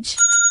damage.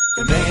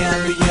 The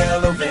man, the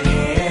yellow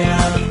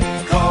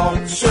van, call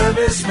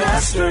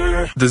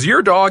ServiceMaster. Does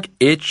your dog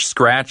itch,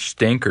 scratch,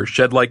 stink, or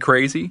shed like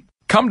crazy?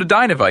 Come to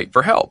Dynavite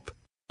for help.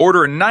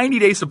 Order a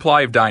 90-day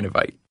supply of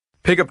Dynavite.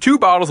 Pick up 2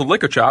 bottles of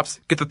Lico Chops,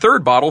 get the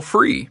 3rd bottle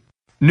free.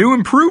 New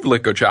improved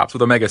Lico Chops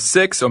with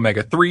omega-6,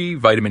 omega-3,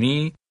 vitamin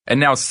E, and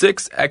now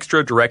 6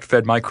 extra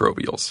direct-fed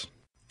microbials.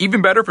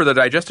 Even better for the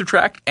digestive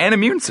tract and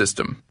immune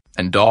system.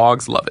 And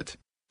dogs love it.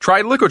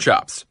 Try Lico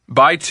Chops.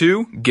 Buy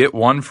 2, get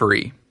 1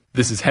 free.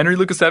 This is Henry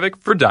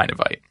Lukasevic for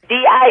Dynavite.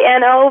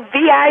 DINOVITE.com.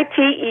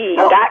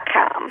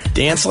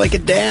 Dance like a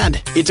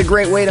dad. It's a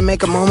great way to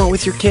make a moment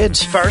with your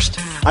kids. First,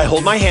 I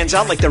hold my hands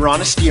out like they're on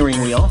a steering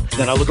wheel.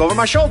 Then I look over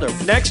my shoulder.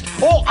 Next,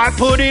 I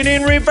put it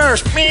in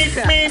reverse.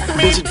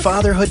 Visit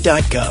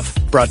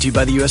fatherhood.gov. Brought to you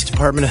by the U.S.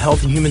 Department of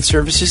Health and Human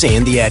Services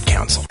and the Ad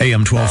Council.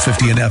 AM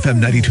 1250 and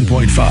FM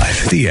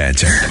 92.5. The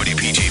Answer.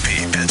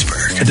 WPGP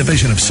Pittsburgh. A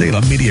division of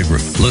Salem Media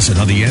Group. Listen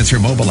on the Answer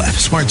mobile app,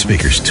 smart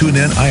speakers,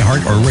 TuneIn,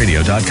 iHeart, or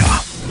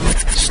radio.com.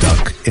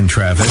 Stuck in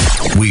traffic?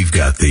 We've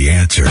got the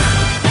answer.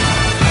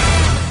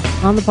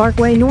 On the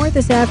Parkway North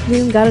this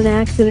afternoon, got an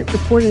accident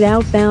reported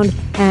outbound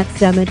at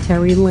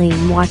Cemetery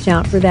Lane. Watch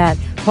out for that.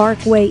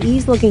 Parkway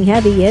East looking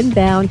heavy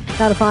inbound.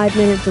 About a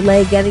 5-minute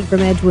delay getting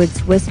from Edgewood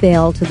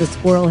Swissvale to the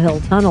Squirrel Hill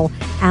Tunnel.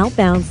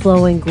 Outbound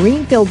slowing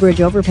Greenfield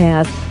Bridge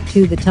overpass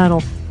to the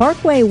tunnel.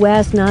 Parkway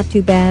West, not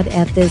too bad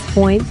at this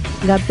point.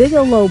 We got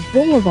Bigelow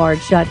Boulevard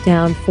shut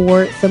down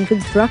for some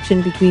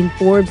construction between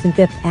Forbes and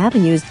 5th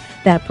Avenues.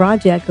 That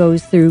project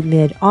goes through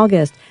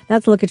mid-August.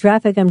 That's a look at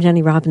traffic. I'm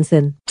Jenny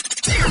Robinson.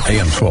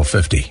 AM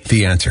 1250,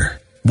 The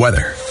Answer.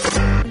 Weather.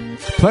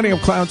 Plenty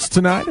of clouds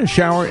tonight. A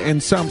shower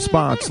in some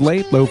spots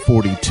late, low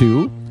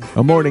 42.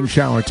 A morning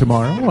shower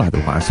tomorrow,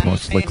 otherwise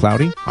mostly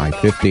cloudy, high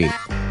 50.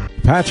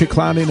 Patch of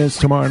cloudiness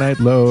tomorrow night,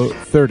 low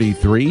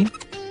 33.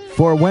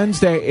 For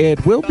Wednesday,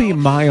 it will be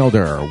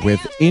milder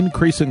with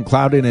increasing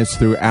cloudiness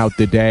throughout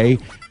the day.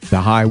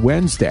 The high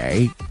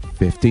Wednesday,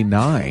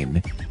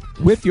 59.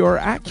 With your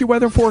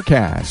AccuWeather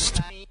forecast,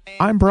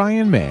 I'm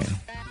Brian May.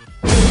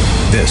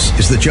 This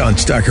is the John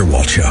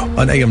Steigerwald Show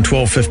on AM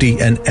 1250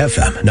 and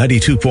FM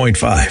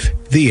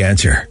 92.5. The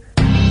Answer.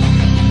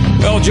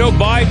 Well, Joe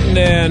Biden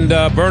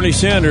and Bernie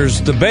Sanders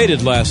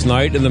debated last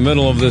night in the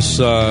middle of this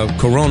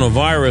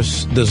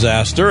coronavirus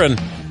disaster, and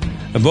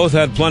both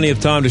had plenty of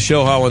time to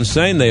show how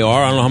insane they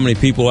are. I don't know how many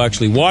people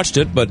actually watched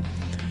it, but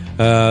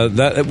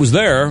that it was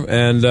there.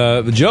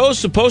 And Joe's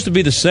supposed to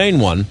be the sane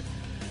one,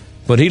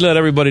 but he let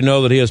everybody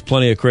know that he has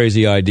plenty of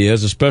crazy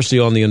ideas, especially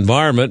on the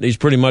environment. He's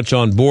pretty much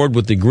on board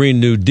with the Green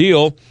New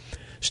Deal.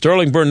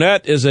 Sterling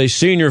Burnett is a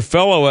senior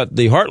fellow at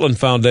the Heartland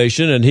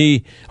Foundation, and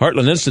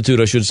Heartland Institute,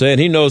 I should say, and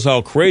he knows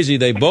how crazy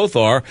they both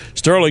are.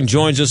 Sterling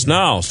joins us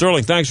now.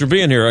 Sterling, thanks for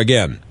being here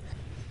again.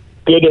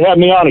 Good to have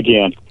me on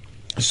again.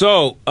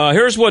 So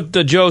here's what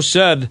Joe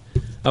said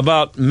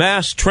about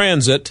mass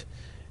transit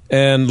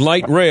and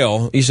light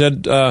rail. He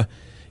said,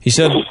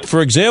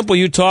 for example,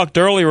 you talked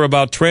earlier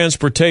about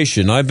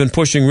transportation. I've been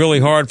pushing really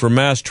hard for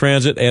mass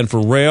transit and for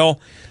rail.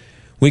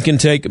 We can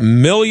take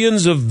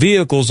millions of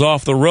vehicles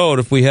off the road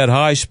if we had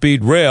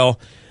high-speed rail.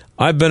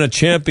 I've been a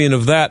champion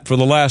of that for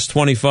the last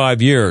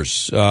 25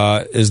 years.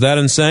 Is that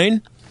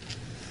insane?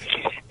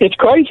 It's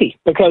crazy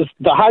because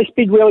the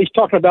high-speed rail he's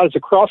talking about is a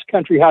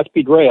cross-country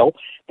high-speed rail.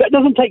 That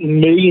doesn't take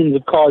millions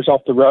of cars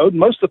off the road.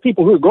 Most of the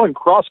people who are going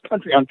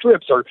cross-country on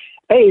trips are,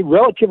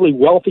 relatively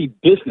wealthy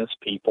business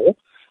people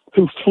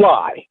who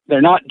fly.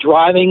 They're not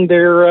driving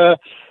their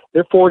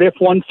Ford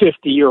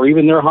F-150 or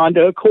even their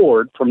Honda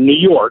Accord from New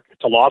York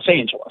to Los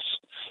Angeles.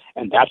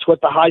 And that's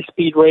what the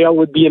high-speed rail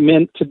would be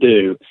meant to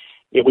do.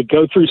 It would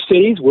go through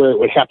cities where it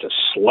would have to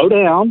slow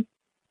down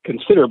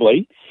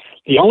considerably.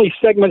 The only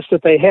segments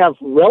that they have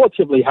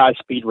relatively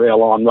high-speed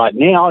rail on right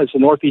now is the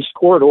Northeast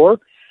Corridor,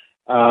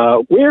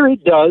 where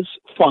it does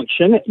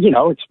function.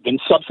 It's been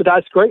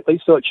subsidized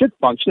greatly, so it should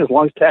function as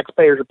long as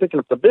taxpayers are picking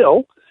up the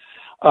bill.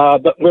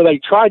 But where they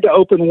tried to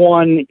open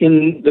one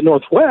in the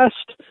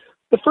Northwest,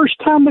 the first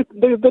time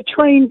the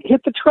train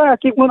hit the track,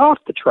 it went off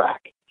the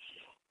track.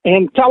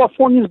 And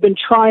California's been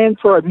trying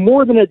for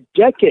more than a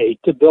decade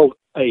to build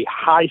a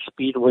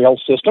high-speed rail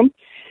system.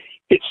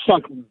 It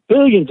sunk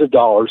billions of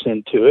dollars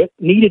into it,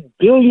 needed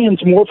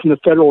billions more from the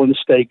federal and the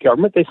state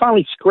government. They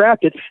finally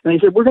scrapped it, and they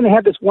said, we're going to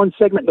have this one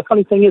segment. The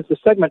funny thing is, the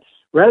segment,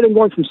 rather than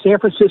going from San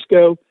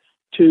Francisco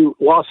to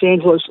Los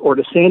Angeles or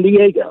to San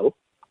Diego,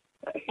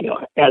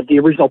 as the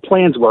original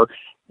plans were,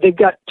 they've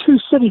got two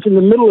cities in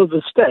the middle of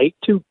the state,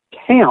 two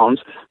towns,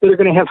 that are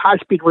going to have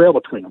high-speed rail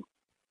between them,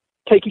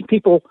 taking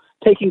people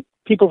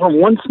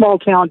from one small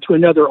town to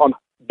another on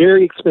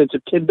very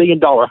expensive $10 billion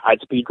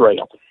high-speed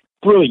rail.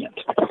 Brilliant.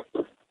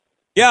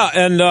 Yeah,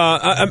 and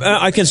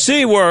I can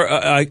see where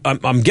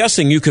I'm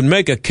guessing you can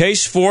make a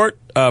case for it,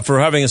 for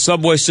having a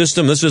subway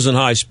system. This isn't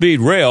high-speed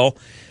rail,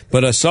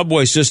 but a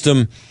subway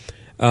system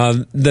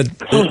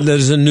that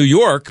is in New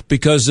York,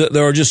 because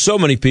there are just so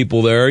many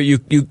people there. You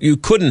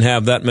couldn't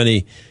have that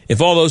many.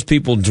 If all those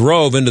people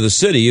drove into the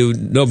city,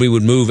 nobody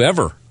would move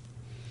ever.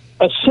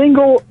 A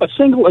single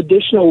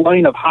additional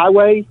lane of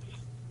highway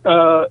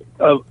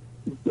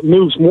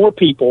moves more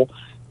people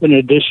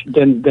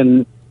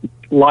than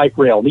light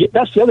rail.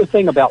 That's the other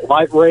thing about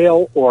light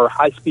rail or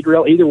high-speed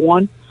rail, either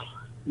one.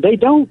 They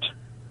don't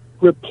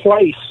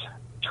replace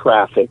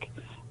traffic.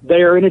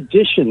 They are in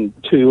addition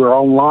to or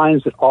on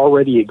lines that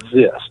already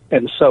exist.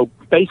 And so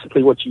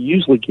basically what you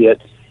usually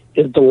get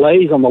is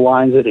delays on the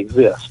lines that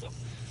exist.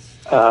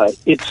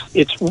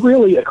 It's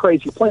really a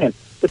crazy plan.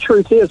 The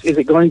truth is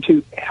it going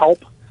to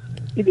help?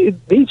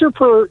 These are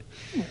for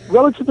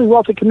relatively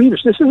wealthy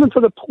commuters. This isn't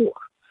for the poor.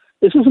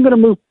 This isn't going to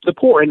move the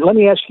poor. And let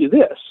me ask you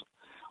this.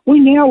 We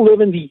now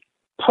live in the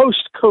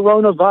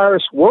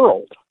post-coronavirus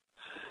world.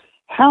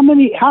 How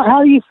do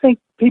you think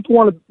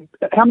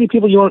how many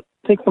people you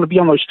think want to be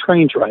on those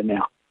trains right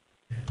now?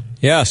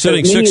 Yeah,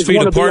 sitting 6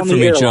 feet apart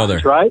from each other.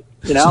 Right?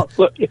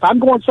 Look, if I'm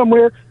going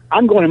somewhere,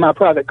 I'm going in my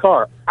private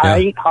car. Yeah. I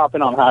ain't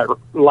hopping on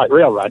light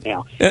rail right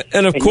now.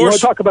 And of course, you want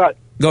to talk about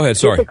go ahead.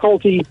 Sorry.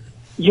 Difficulty.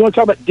 You want to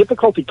talk about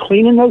difficulty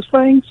cleaning those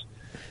things?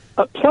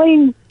 A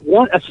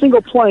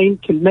single plane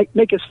can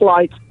make its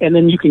flights, and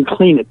then you can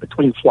clean it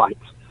between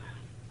flights.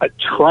 A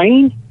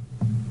train,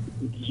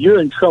 you're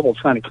in trouble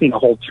trying to clean a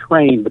whole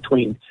train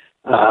between,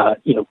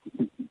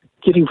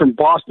 getting from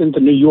Boston to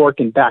New York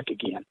and back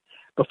again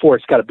before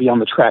it's got to be on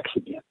the tracks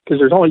again. Because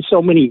there's only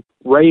so many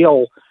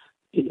railroad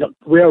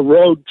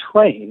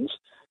trains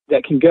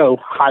that can go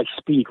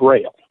high-speed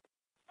rail.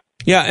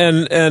 Yeah,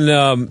 and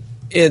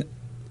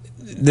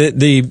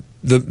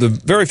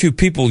the very few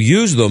people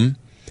use them,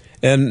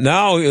 and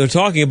now they're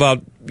talking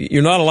about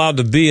you're not allowed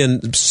to be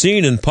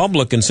seen in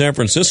public in San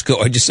Francisco.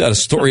 I just had a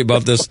story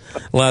about this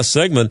last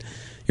segment.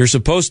 You're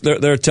supposed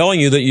they're telling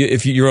you that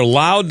if you're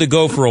allowed to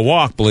go for a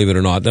walk, believe it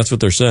or not, that's what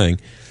they're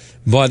saying.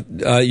 But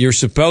you're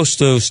supposed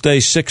to stay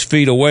 6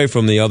 feet away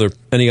from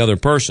any other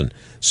person.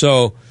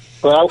 So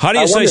how do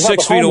you stay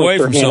 6 feet away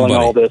from somebody?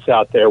 All this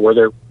out there where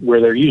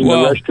they're using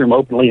the restroom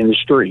openly in the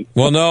street.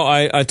 Well, no,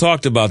 I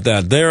talked about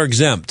that. They're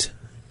exempt.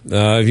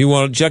 If you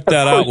want to check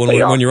that out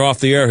when you're off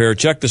the air here,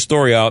 check the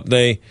story out.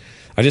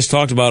 I just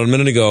talked about it a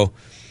minute ago.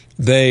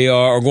 They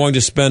are going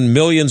to spend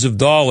millions of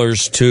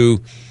dollars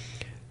to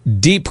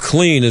deep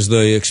clean, is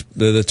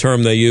the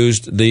term they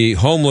used, the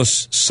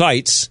homeless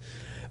sites,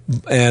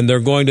 and they're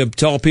going to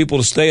tell people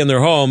to stay in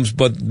their homes,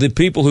 but the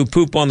people who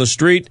poop on the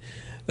street,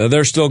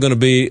 they're still going to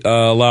be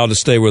allowed to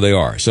stay where they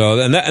are. So,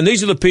 and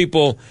these are the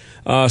people,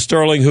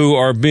 Sterling, who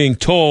are being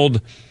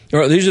told,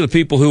 or these are the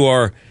people who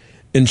are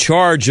in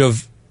charge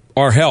of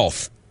our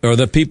health, or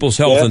the people's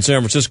health in San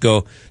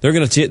Francisco. They're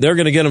going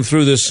to get them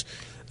through this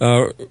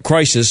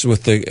crisis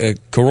with the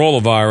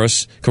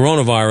coronavirus.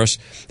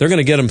 They're going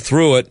to get them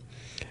through it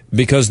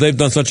because they've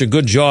done such a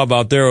good job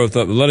out there with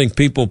letting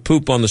people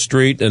poop on the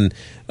street, and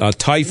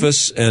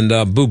typhus and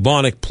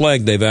bubonic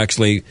plague. They've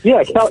actually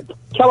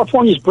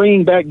California's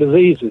bringing back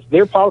diseases.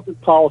 Their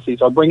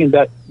policies are bringing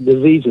back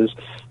diseases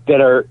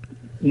that are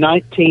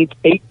 19th,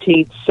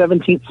 18th,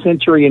 17th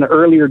century and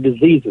earlier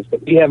diseases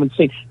that we haven't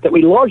seen, that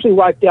we largely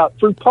wiped out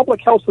through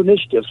public health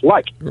initiatives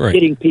like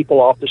getting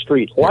people off the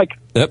street, like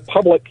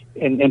public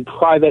and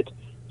private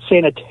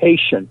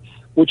sanitation,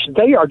 which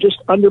they are just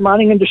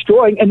undermining and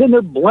destroying. And then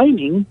they're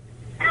blaming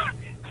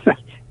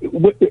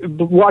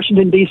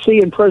Washington, D.C.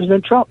 and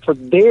President Trump for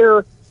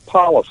their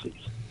policies.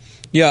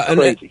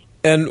 Yeah,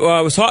 and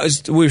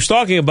we were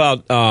talking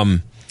about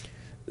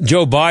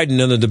Joe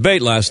Biden in the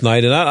debate last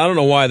night, and I don't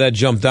know why that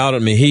jumped out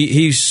at me.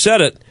 He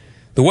said it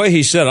the way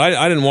he said it.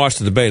 I didn't watch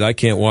the debate. I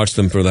can't watch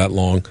them for that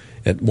long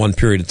at one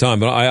period of time,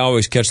 but I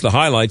always catch the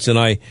highlights, and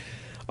I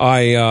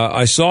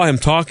saw him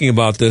talking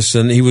about this,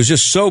 and he was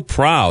just so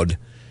proud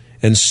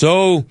and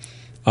so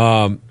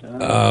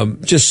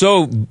just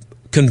so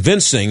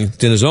convincing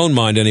in his own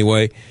mind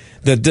anyway,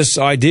 that this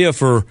idea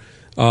for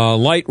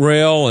light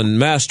rail and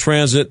mass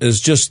transit is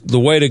just the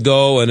way to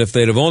go, and if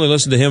they'd have only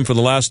listened to him for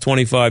the last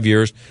 25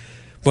 years.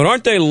 But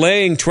aren't they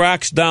laying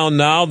tracks down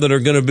now that are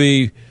going to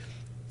be,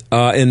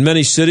 in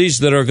many cities,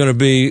 that are going to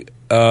be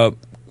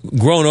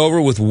grown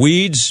over with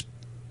weeds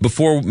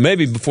before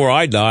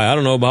I die? I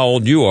don't know how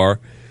old you are,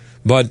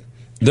 but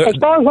as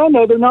far as I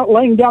know, they're not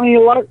laying down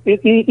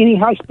any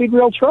high-speed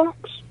rail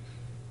tracks.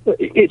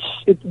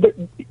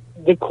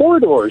 The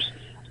corridors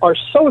are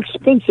so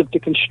expensive to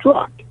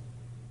construct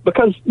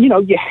because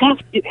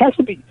it has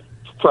to be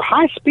for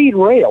high-speed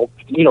rail.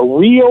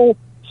 Real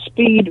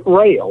speed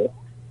rail.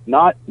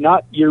 Not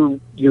your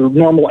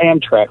normal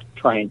Amtrak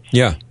train.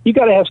 Yeah. You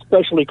got to have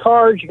specialty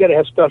cars. You got to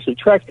have specialty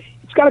tracks.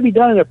 It's got to be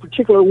done in a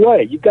particular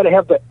way. You've got to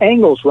have the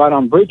angles right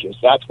on bridges.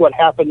 That's what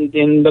happened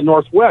in the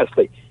Northwest.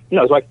 It's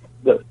like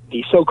the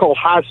so-called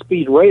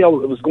high-speed rail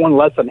that was going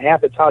less than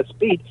half its high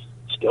speed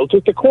still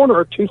took the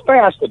corner too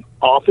fast, and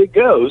off it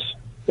goes,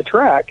 the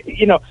track.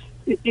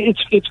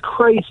 It's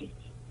crazy.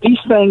 These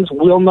things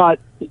will not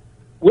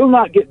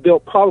get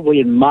built probably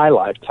in my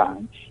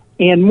lifetime,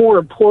 and more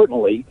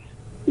importantly,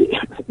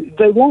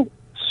 they won't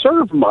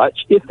serve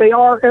much if they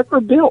are ever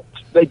built.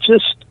 They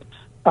just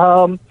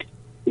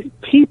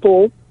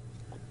people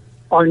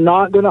are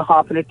not going to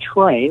hop in a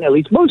train. At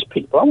least most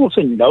people. I won't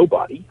say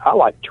nobody. I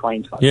like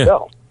trains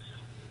myself,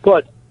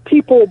 but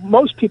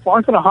most people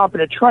aren't going to hop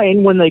in a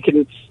train when they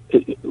can.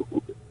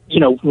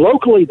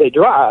 Locally they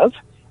drive,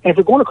 and if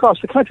they're going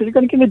across the country, they're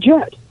going to get a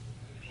jet.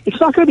 It's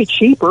not going to be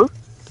cheaper.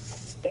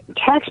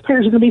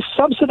 Taxpayers are going to be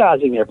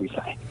subsidizing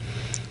everything.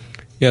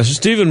 Yeah, so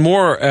Stephen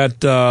Moore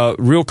at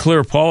Real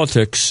Clear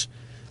Politics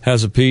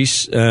has a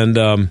piece,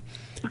 and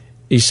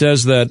he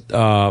says that,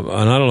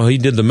 and I don't know, he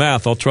did the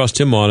math, I'll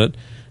trust him on it,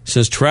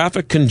 says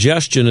traffic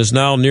congestion is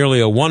now nearly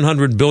a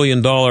 $100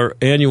 billion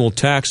annual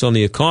tax on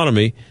the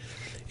economy.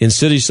 In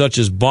cities such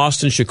as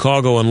Boston,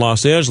 Chicago, and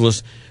Los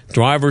Angeles,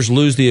 drivers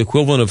lose the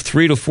equivalent of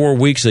 3 to 4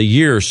 weeks a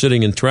year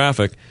sitting in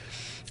traffic.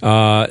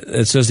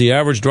 It says the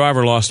average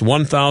driver lost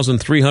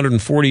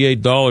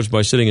 $1,348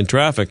 by sitting in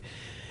traffic.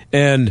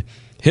 And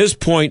his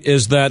point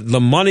is that the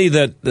money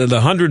that the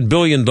 $100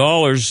 billion,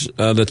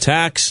 the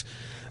tax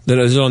that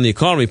is on the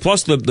economy,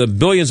 plus the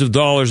billions of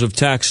dollars of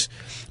tax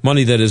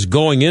money that is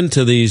going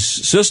into these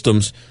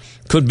systems,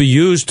 could be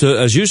used to,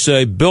 as you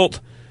say, build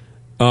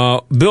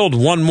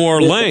one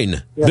more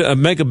lane,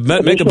 make a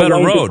better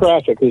road.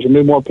 Traffic, there's going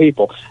to be more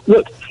people.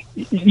 Look,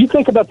 you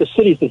think about the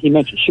cities that he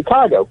mentioned.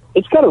 Chicago,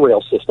 it's got a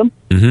rail system.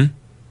 Mm-hmm.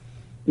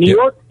 New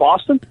York,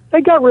 Boston,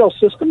 they got rail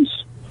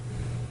systems.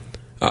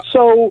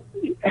 So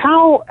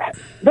how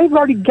they've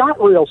already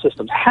got rail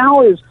systems.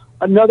 How is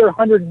another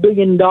 $100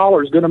 billion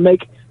going to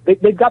make?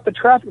 They've got the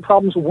traffic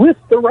problems with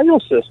the rail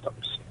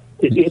systems.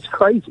 It's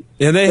crazy.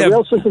 And the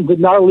rail system did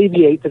not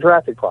alleviate the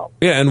traffic problem.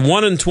 Yeah, and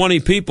 1 in 20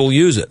 people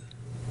use it.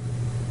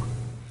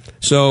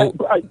 So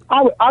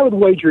I would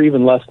wager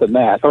even less than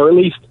that, or at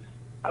least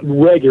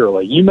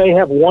regularly. You may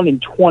have 1 in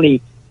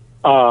 20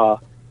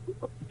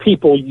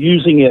 people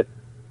using it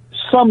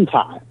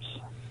sometimes,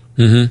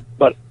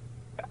 but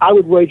I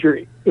would wager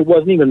it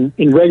wasn't even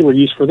in regular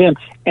use for them.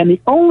 And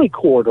the only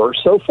corridor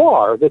so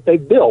far that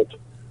they've built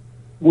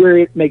where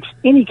it makes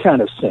any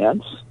kind of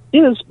sense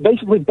is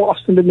basically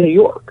Boston to New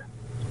York.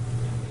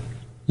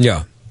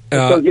 Yeah.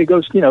 So it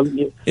goes,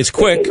 it's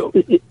quick.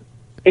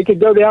 It could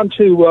go down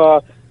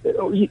to,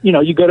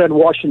 you go down to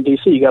Washington,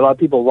 D.C., you got a lot of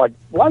people like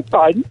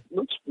Biden.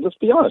 Let's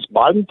be honest.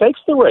 Biden takes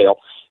the rail.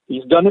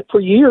 He's done it for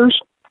years,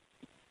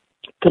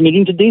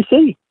 commuting to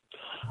D.C.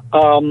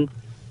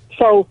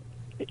 So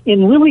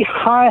in really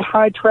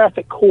high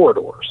traffic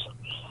corridors,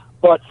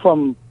 but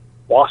from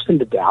Boston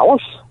to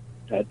Dallas,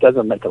 that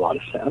doesn't make a lot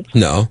of sense.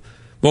 No.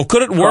 Well,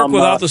 could it work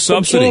without the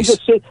subsidies?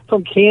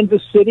 From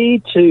Kansas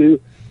City to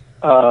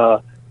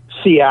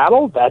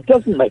Seattle, that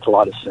doesn't make a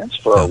lot of sense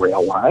for a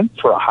rail line,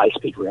 for a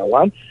high-speed rail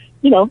line.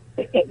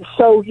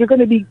 So you're going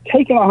to be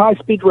taking a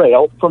high-speed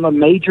rail from a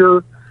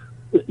major.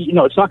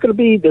 It's not going to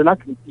be. You're not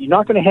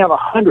going to have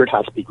 100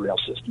 high-speed rail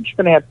systems. You're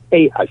going to have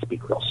a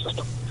high-speed rail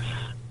system.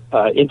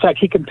 In fact,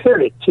 he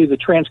compared it to the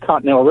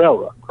Transcontinental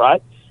Railroad,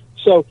 right?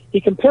 So he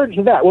compared it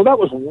to that. Well, that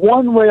was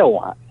one rail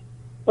line.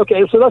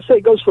 Okay, so let's say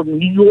it goes from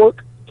New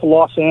York to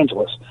Los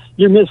Angeles.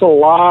 You miss a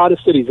lot of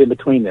cities in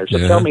between there. So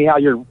tell me how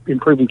you're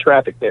improving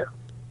traffic there.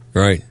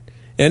 Right.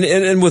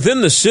 And within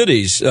the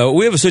cities,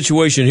 we have a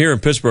situation here in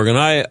Pittsburgh,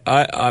 and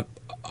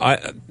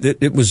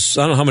it was,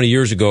 I don't know how many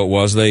years ago it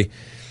was, they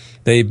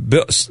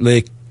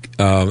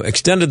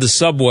extended the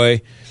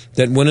subway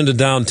that went into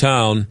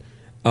downtown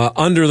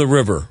under the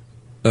river,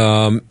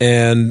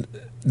 and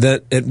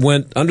that it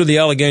went under the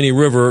Allegheny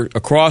River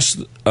across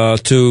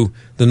to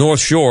the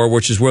North Shore,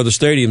 which is where the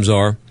stadiums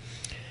are,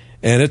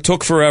 and it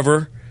took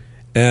forever,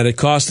 and it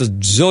cost $1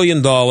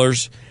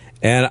 zillion.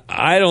 And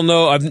I don't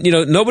know,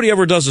 nobody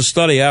ever does a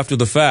study after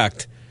the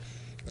fact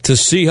to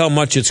see how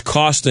much it's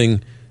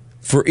costing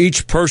for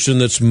each person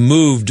that's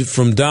moved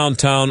from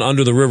downtown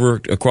under the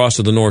river across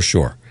to the North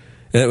Shore.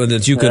 And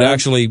that you could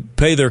actually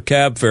pay their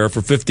cab fare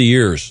for 50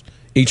 years,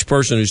 each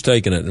person who's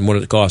taken it, and what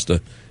it costs to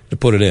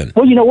put it in.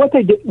 Well, what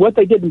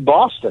they did in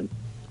Boston,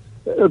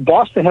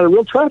 Boston had a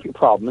real traffic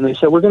problem, and they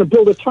said, we're going to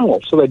build a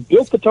tunnel. So they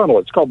built the tunnel.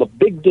 It's called the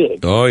Big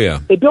Dig. Oh, yeah.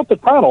 They built the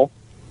tunnel.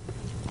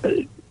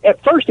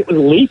 At first, it was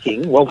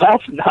leaking. Well,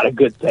 that's not a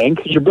good thing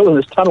because you're building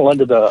this tunnel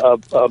under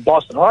the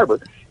Boston Harbor.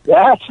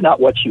 That's not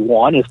what you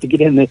want. Is to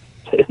get in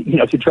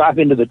to drive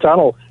into the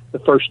tunnel the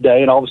first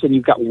day, and all of a sudden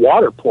you've got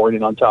water pouring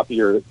in on top of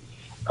your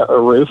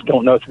roof.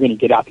 Don't know if you're going to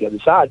get out the other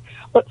side.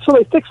 But so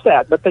they fixed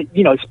that. But they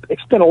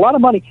spent a lot of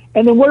money.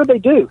 And then what did they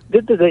do?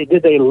 Did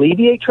they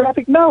alleviate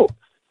traffic? No.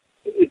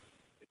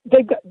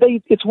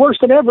 It's worse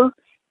than ever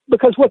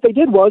because what they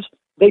did was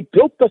they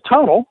built the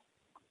tunnel,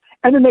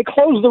 and then they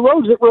closed the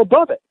roads that were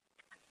above it.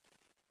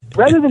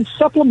 Rather than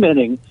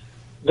supplementing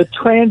the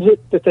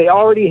transit that they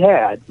already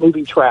had,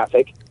 moving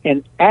traffic,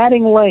 and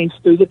adding lanes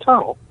through the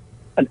tunnel,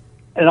 an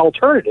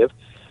alternative,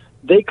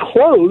 they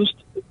closed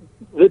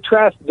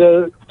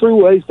the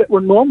throughways that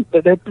were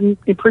that had been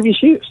in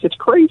previous use. It's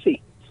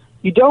crazy.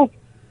 You don't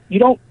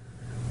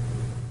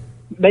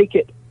make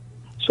it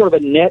sort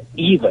of a net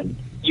even.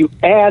 You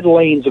add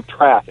lanes of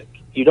traffic.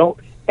 You don't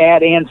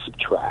add and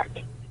subtract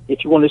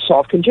if you want to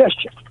solve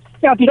congestion.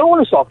 Now, if you don't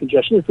want to solve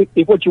congestion,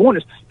 if what you want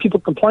is people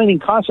complaining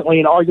constantly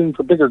and arguing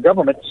for bigger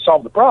government to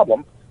solve the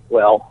problem,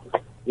 well,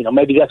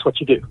 maybe that's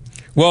what you do.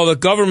 Well, the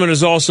government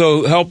is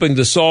also helping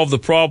to solve the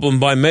problem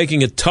by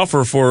making it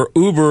tougher for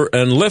Uber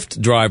and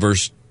Lyft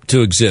drivers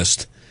to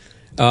exist,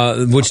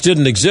 which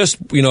didn't exist,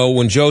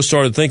 when Joe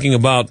started thinking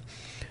about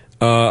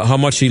how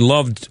much he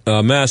loved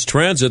mass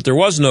transit. There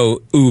was no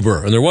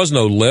Uber and there was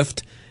no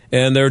Lyft,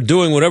 and they're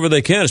doing whatever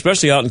they can,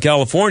 especially out in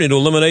California, to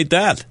eliminate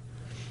that.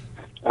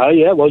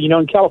 Yeah. Well,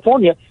 in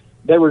California,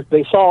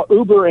 they saw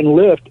Uber and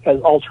Lyft as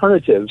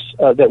alternatives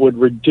that would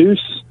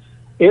reduce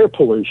air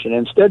pollution.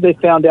 Instead, they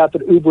found out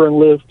that Uber and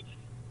Lyft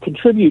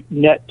contribute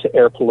net to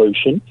air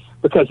pollution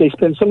because they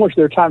spend so much of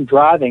their time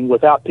driving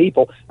without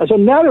people. And so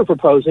now they're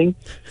proposing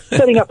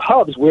setting up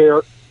hubs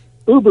where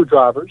Uber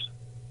drivers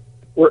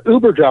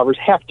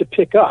have to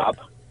pick up,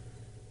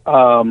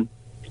 a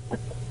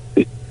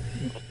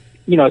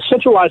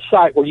centralized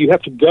site where you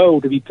have to go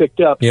to be picked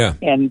up,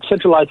 and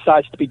centralized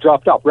sites to be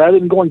dropped off, rather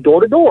than going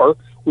door to door,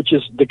 which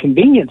is the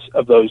convenience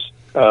of those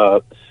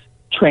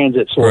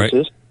transit sources.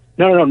 Right.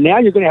 No. Now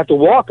you're going to have to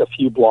walk a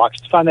few blocks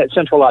to find that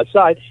centralized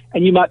site,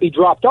 and you might be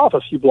dropped off a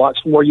few blocks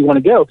from where you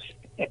want to go,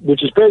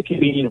 which is very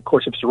convenient, of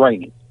course, if it's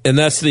raining. And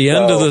that's the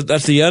end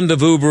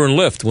of Uber and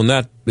Lyft when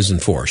that is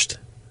enforced.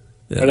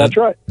 That's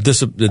right. And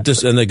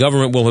the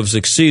government will have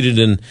succeeded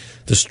in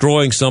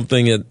destroying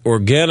something that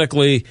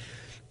organically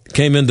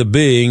came into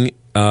being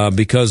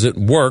because it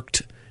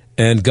worked,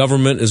 and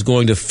government is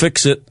going to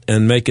fix it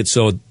and make it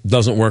so it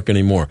doesn't work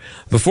anymore.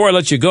 Before I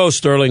let you go,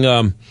 Sterling,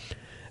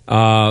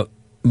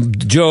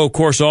 Joe, of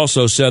course,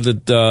 also said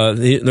that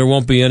there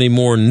won't be any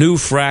more new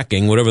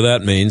fracking, whatever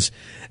that means,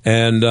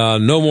 and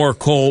no more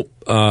coal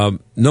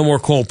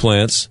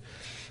plants.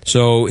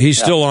 So he's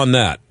still on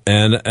that.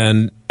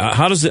 And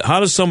how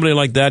does somebody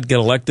like that get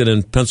elected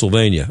in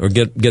Pennsylvania or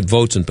get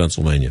votes in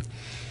Pennsylvania?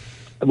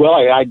 Well,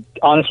 I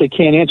honestly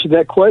can't answer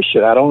that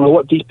question. I don't know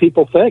what these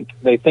people think.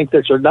 They think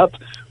there's enough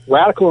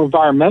radical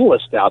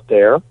environmentalists out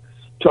there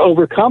to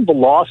overcome the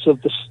loss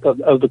of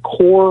the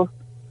core,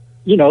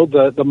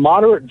 the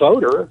moderate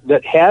voter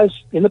that has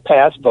in the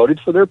past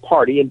voted for their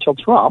party until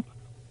Trump,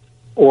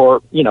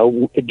 or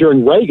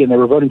during Reagan they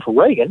were voting for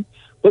Reagan,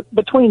 but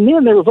between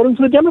then they were voting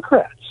for the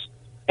Democrats.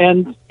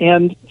 And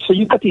so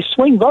you've got these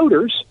swing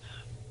voters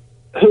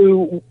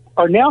who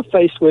are now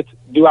faced with,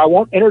 do I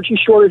want energy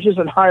shortages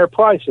and higher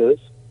prices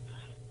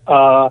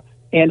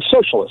and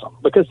socialism?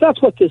 Because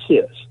that's what this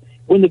is.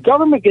 When the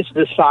government gets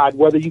to decide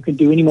whether you can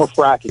do any more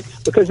fracking,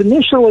 because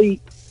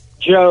initially,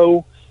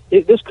 Joe,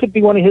 this could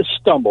be one of his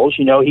stumbles.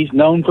 He's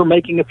known for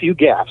making a few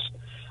gaffes.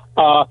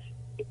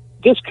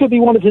 This could be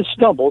one of his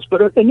stumbles,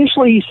 but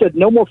initially he said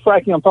no more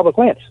fracking on public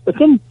land. But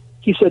then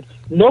he said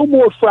no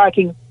more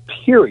fracking,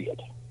 period.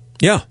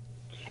 Yeah.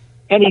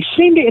 And he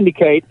seemed to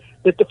indicate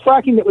that the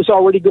fracking that was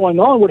already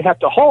going on would have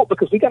to halt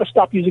because we got to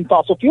stop using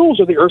fossil fuels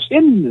or the Earth's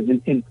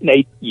ending in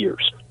 8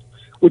 years,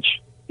 which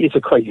is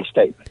a crazy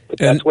statement. But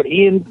that's what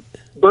he and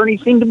Bernie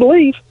seem to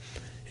believe.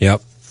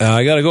 Yep.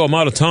 I got to go. I'm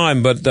out of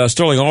time, but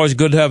Sterling, always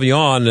good to have you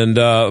on. And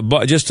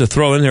but just to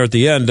throw in there at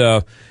the end,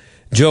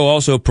 Joe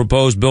also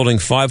proposed building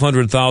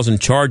 500,000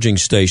 charging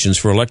stations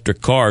for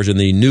electric cars in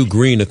the new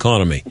green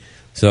economy.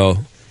 So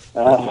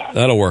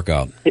that'll work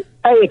out.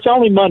 Hey, it's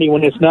only money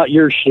when it's not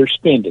yours you're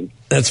spending.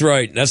 That's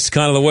right. That's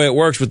kind of the way it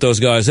works with those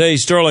guys. Hey,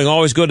 Sterling,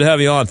 always good to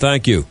have you on.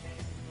 Thank you.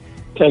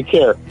 Take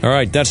care. All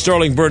right, that's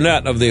Sterling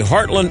Burnett of the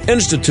Heartland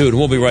Institute.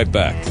 We'll be right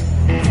back.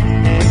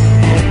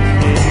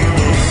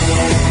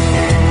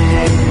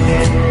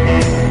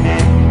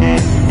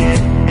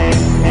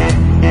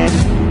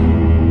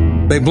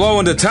 They blow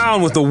into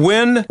town with the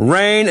wind,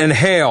 rain, and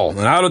hail. And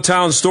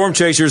out-of-town storm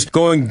chasers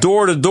going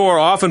door to door,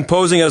 often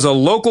posing as a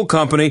local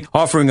company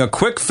offering a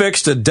quick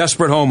fix to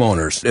desperate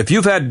homeowners. If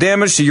you've had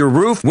damage to your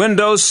roof,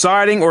 windows,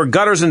 siding, or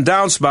gutters and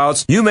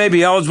downspouts, you may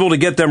be eligible to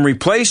get them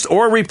replaced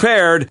or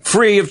repaired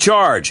free of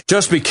charge.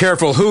 Just be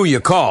careful who you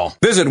call.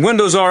 Visit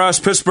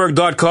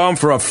WindowsRUsPittsburgh.com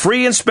for a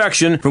free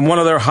inspection from one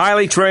of their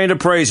highly trained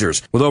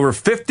appraisers. With over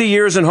 50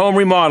 years in home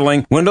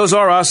remodeling, Windows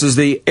R Us is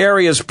the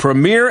area's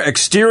premier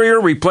exterior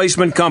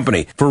replacement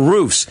company for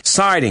roofs,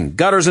 siding,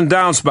 gutters and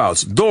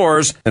downspouts,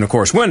 doors, and of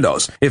course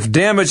windows. If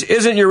damage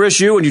isn't your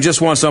issue and you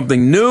just want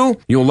something new,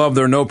 you'll love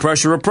their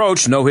no-pressure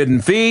approach, no hidden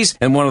fees,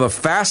 and one of the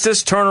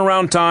fastest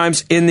turnaround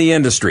times in the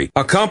industry.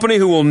 A company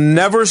who will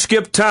never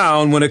skip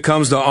town when it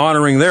comes to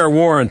honoring their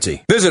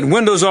warranty. Visit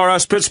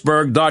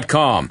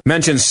WindowsRUsPittsburgh.com.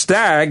 Mention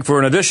STAG for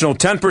an additional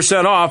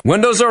 10% off.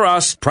 Windows R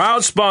Us,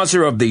 proud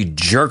sponsor of the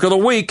Jerk of the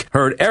Week,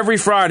 heard every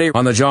Friday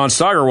on the John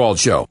Steigerwald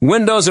Show.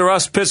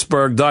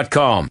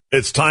 WindowsRUsPittsburgh.com.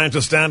 It's time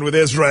to stand with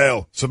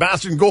Israel.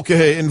 Sebastian Gorka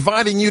here,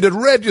 inviting you to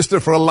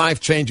register for a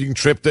life-changing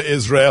trip to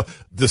Israel,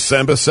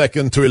 December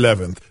 2nd to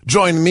 11th.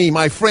 Join me,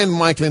 my friend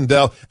Mike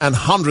Lindell, and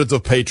hundreds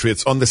of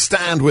patriots on the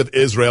Stand with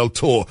Israel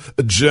tour,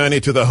 a journey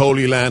to the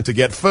Holy Land to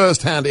get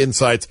first-hand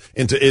insights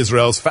into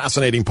Israel's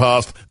fascinating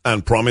past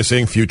and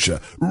promising future.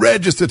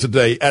 Register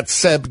today at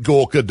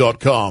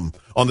sebgorka.com.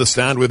 On the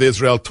Stand with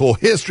Israel tour,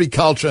 history,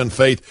 culture, and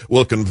faith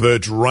will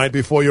converge right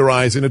before your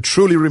eyes in a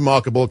truly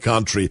remarkable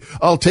country.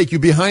 I'll take you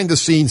behind the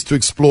scenes to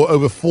explore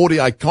over 40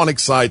 iconic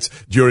sites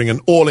during an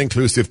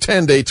all-inclusive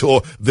 10-day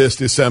tour this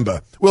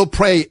December. We'll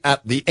pray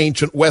at the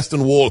ancient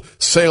Western Wall,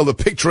 sail the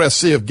picturesque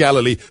Sea of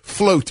Galilee,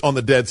 float on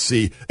the Dead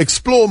Sea,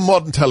 explore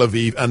modern Tel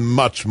Aviv, and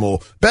much more.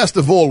 Best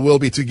of all, we'll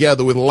be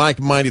together with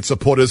like-minded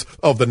supporters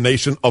of the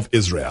nation of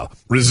Israel.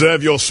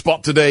 Reserve your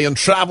spot today and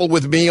travel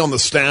with me on the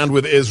Stand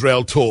with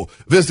Israel tour.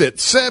 Visit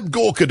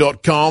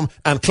sebgorka.com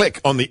and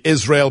click on the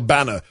Israel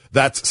banner.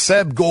 That's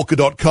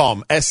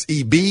sebgorka.com,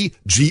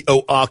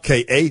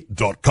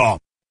 sebgorka.com.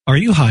 Are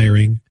you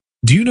hiring?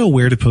 Do you know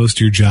where to post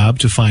your job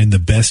to find the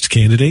best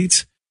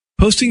candidates?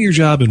 Posting your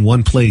job in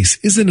one place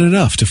isn't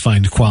enough to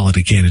find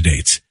quality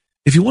candidates.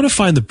 If you want to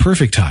find the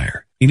perfect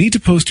hire, you need to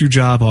post your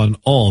job on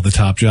all the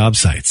top job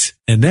sites.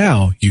 And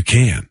now you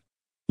can.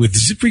 With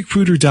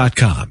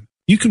ZipRecruiter.com,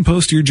 you can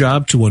post your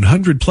job to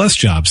 100 plus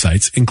job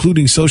sites,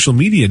 including social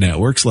media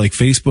networks like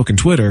Facebook and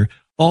Twitter,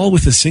 all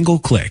with a single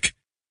click.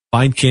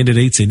 Find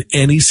candidates in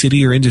any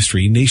city or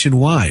industry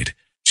nationwide.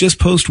 Just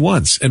post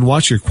once and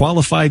watch your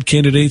qualified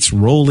candidates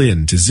roll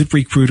in to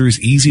ZipRecruiter's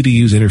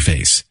easy-to-use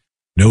interface.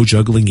 No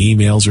juggling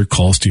emails or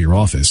calls to your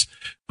office.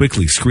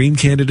 Quickly screen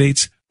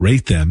candidates,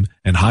 rate them,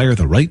 and hire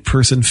the right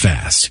person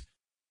fast.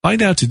 Find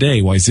out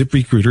today why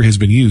ZipRecruiter has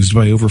been used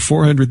by over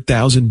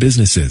 400,000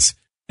 businesses.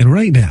 And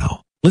right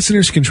now,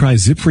 listeners can try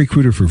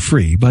ZipRecruiter for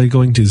free by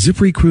going to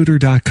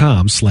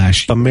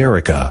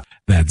ZipRecruiter.com/America.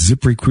 That's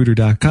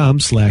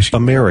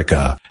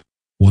ZipRecruiter.com/America.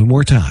 One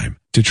more time.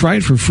 To try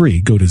it for free,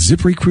 go to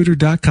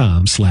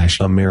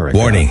ZipRecruiter.com/America.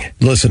 Warning,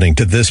 listening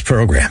to this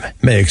program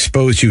may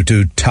expose you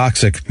to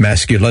toxic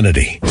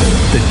masculinity.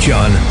 The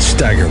John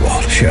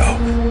Steigerwald Show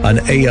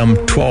on AM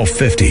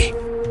 1250.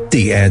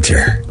 The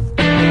Answer.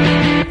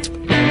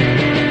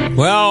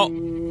 Well,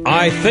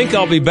 I think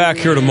I'll be back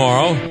here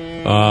tomorrow.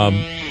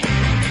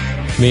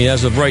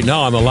 As of right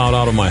now, I'm allowed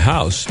out of my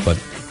house, but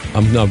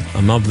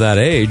I'm of that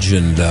age,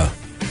 and I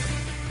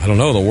don't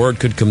know, the word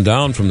could come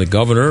down from the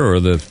governor or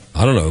the,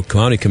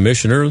 county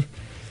commissioner,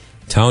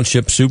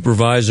 township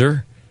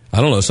supervisor.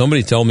 I don't know,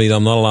 somebody tell me that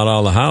I'm not allowed out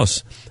of the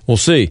house. We'll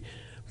see.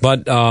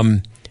 But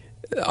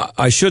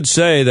I should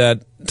say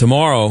that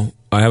tomorrow,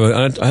 I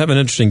have an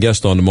interesting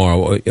guest on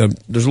tomorrow.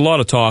 There's a lot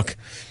of talk,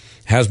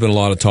 has been a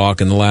lot of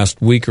talk in the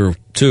last week or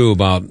two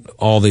about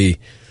all the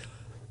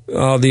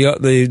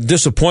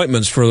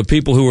disappointments for the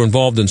people who were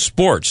involved in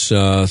sports,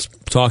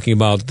 talking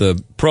about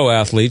the pro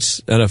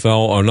athletes,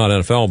 NFL, or not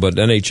NFL, but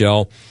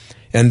NHL,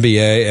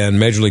 NBA, and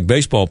Major League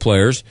Baseball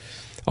players,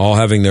 all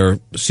having their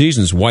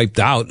seasons wiped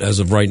out as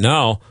of right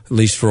now, at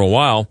least for a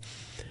while,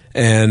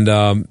 and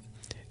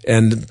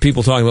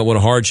people talking about what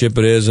a hardship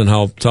it is and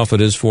how tough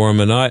it is for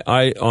them. And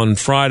I on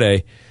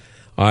Friday,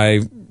 I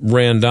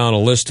ran down a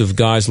list of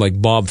guys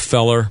like Bob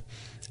Feller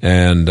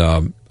and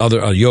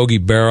Yogi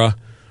Berra,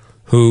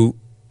 who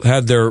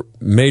had their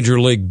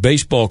Major League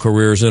Baseball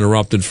careers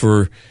interrupted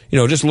for,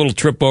 just a little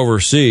trip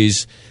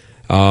overseas.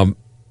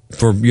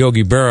 For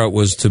Yogi Berra, it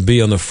was to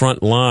be on the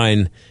front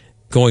line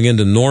going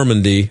into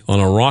Normandy on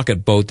a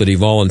rocket boat that he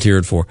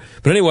volunteered for.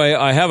 But anyway,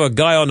 I have a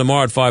guy on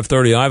tomorrow at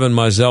 5:30, Ivan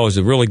Mizell. He's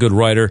a really good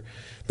writer,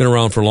 been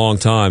around for a long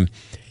time.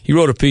 He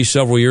wrote a piece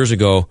several years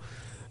ago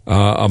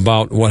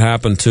about what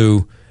happened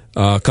to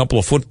a couple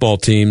of football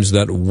teams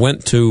that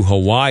went to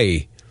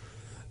Hawaii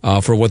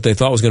for what they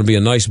thought was going to be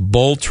a nice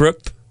bowl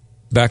trip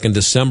back in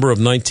December of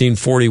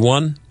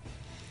 1941,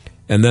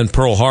 and then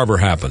Pearl Harbor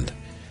happened.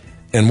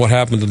 And what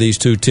happened to these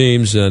two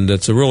teams, and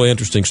it's a really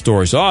interesting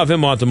story. So I'll have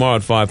him on tomorrow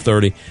at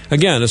 5:30.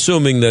 Again,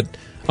 assuming that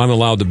I'm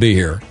allowed to be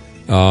here.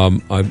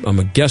 I'm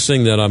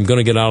guessing that I'm going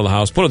to get out of the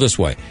house. Put it this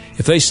way.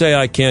 If they say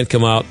I can't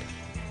come out,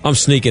 I'm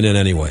sneaking in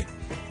anyway.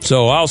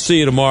 So I'll see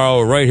you tomorrow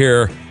right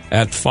here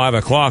at 5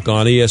 o'clock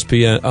on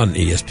ESPN. On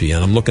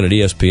ESPN. I'm looking at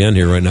ESPN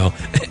here right now.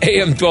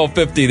 AM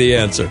 1250, The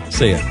Answer.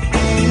 See ya.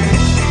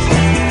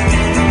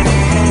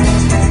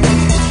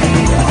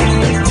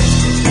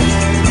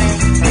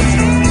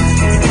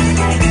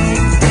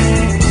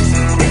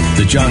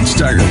 The John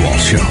Steigerwald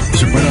Show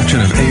is a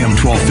production of AM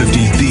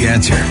 1250 The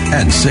Answer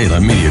and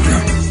Salem Media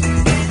Group.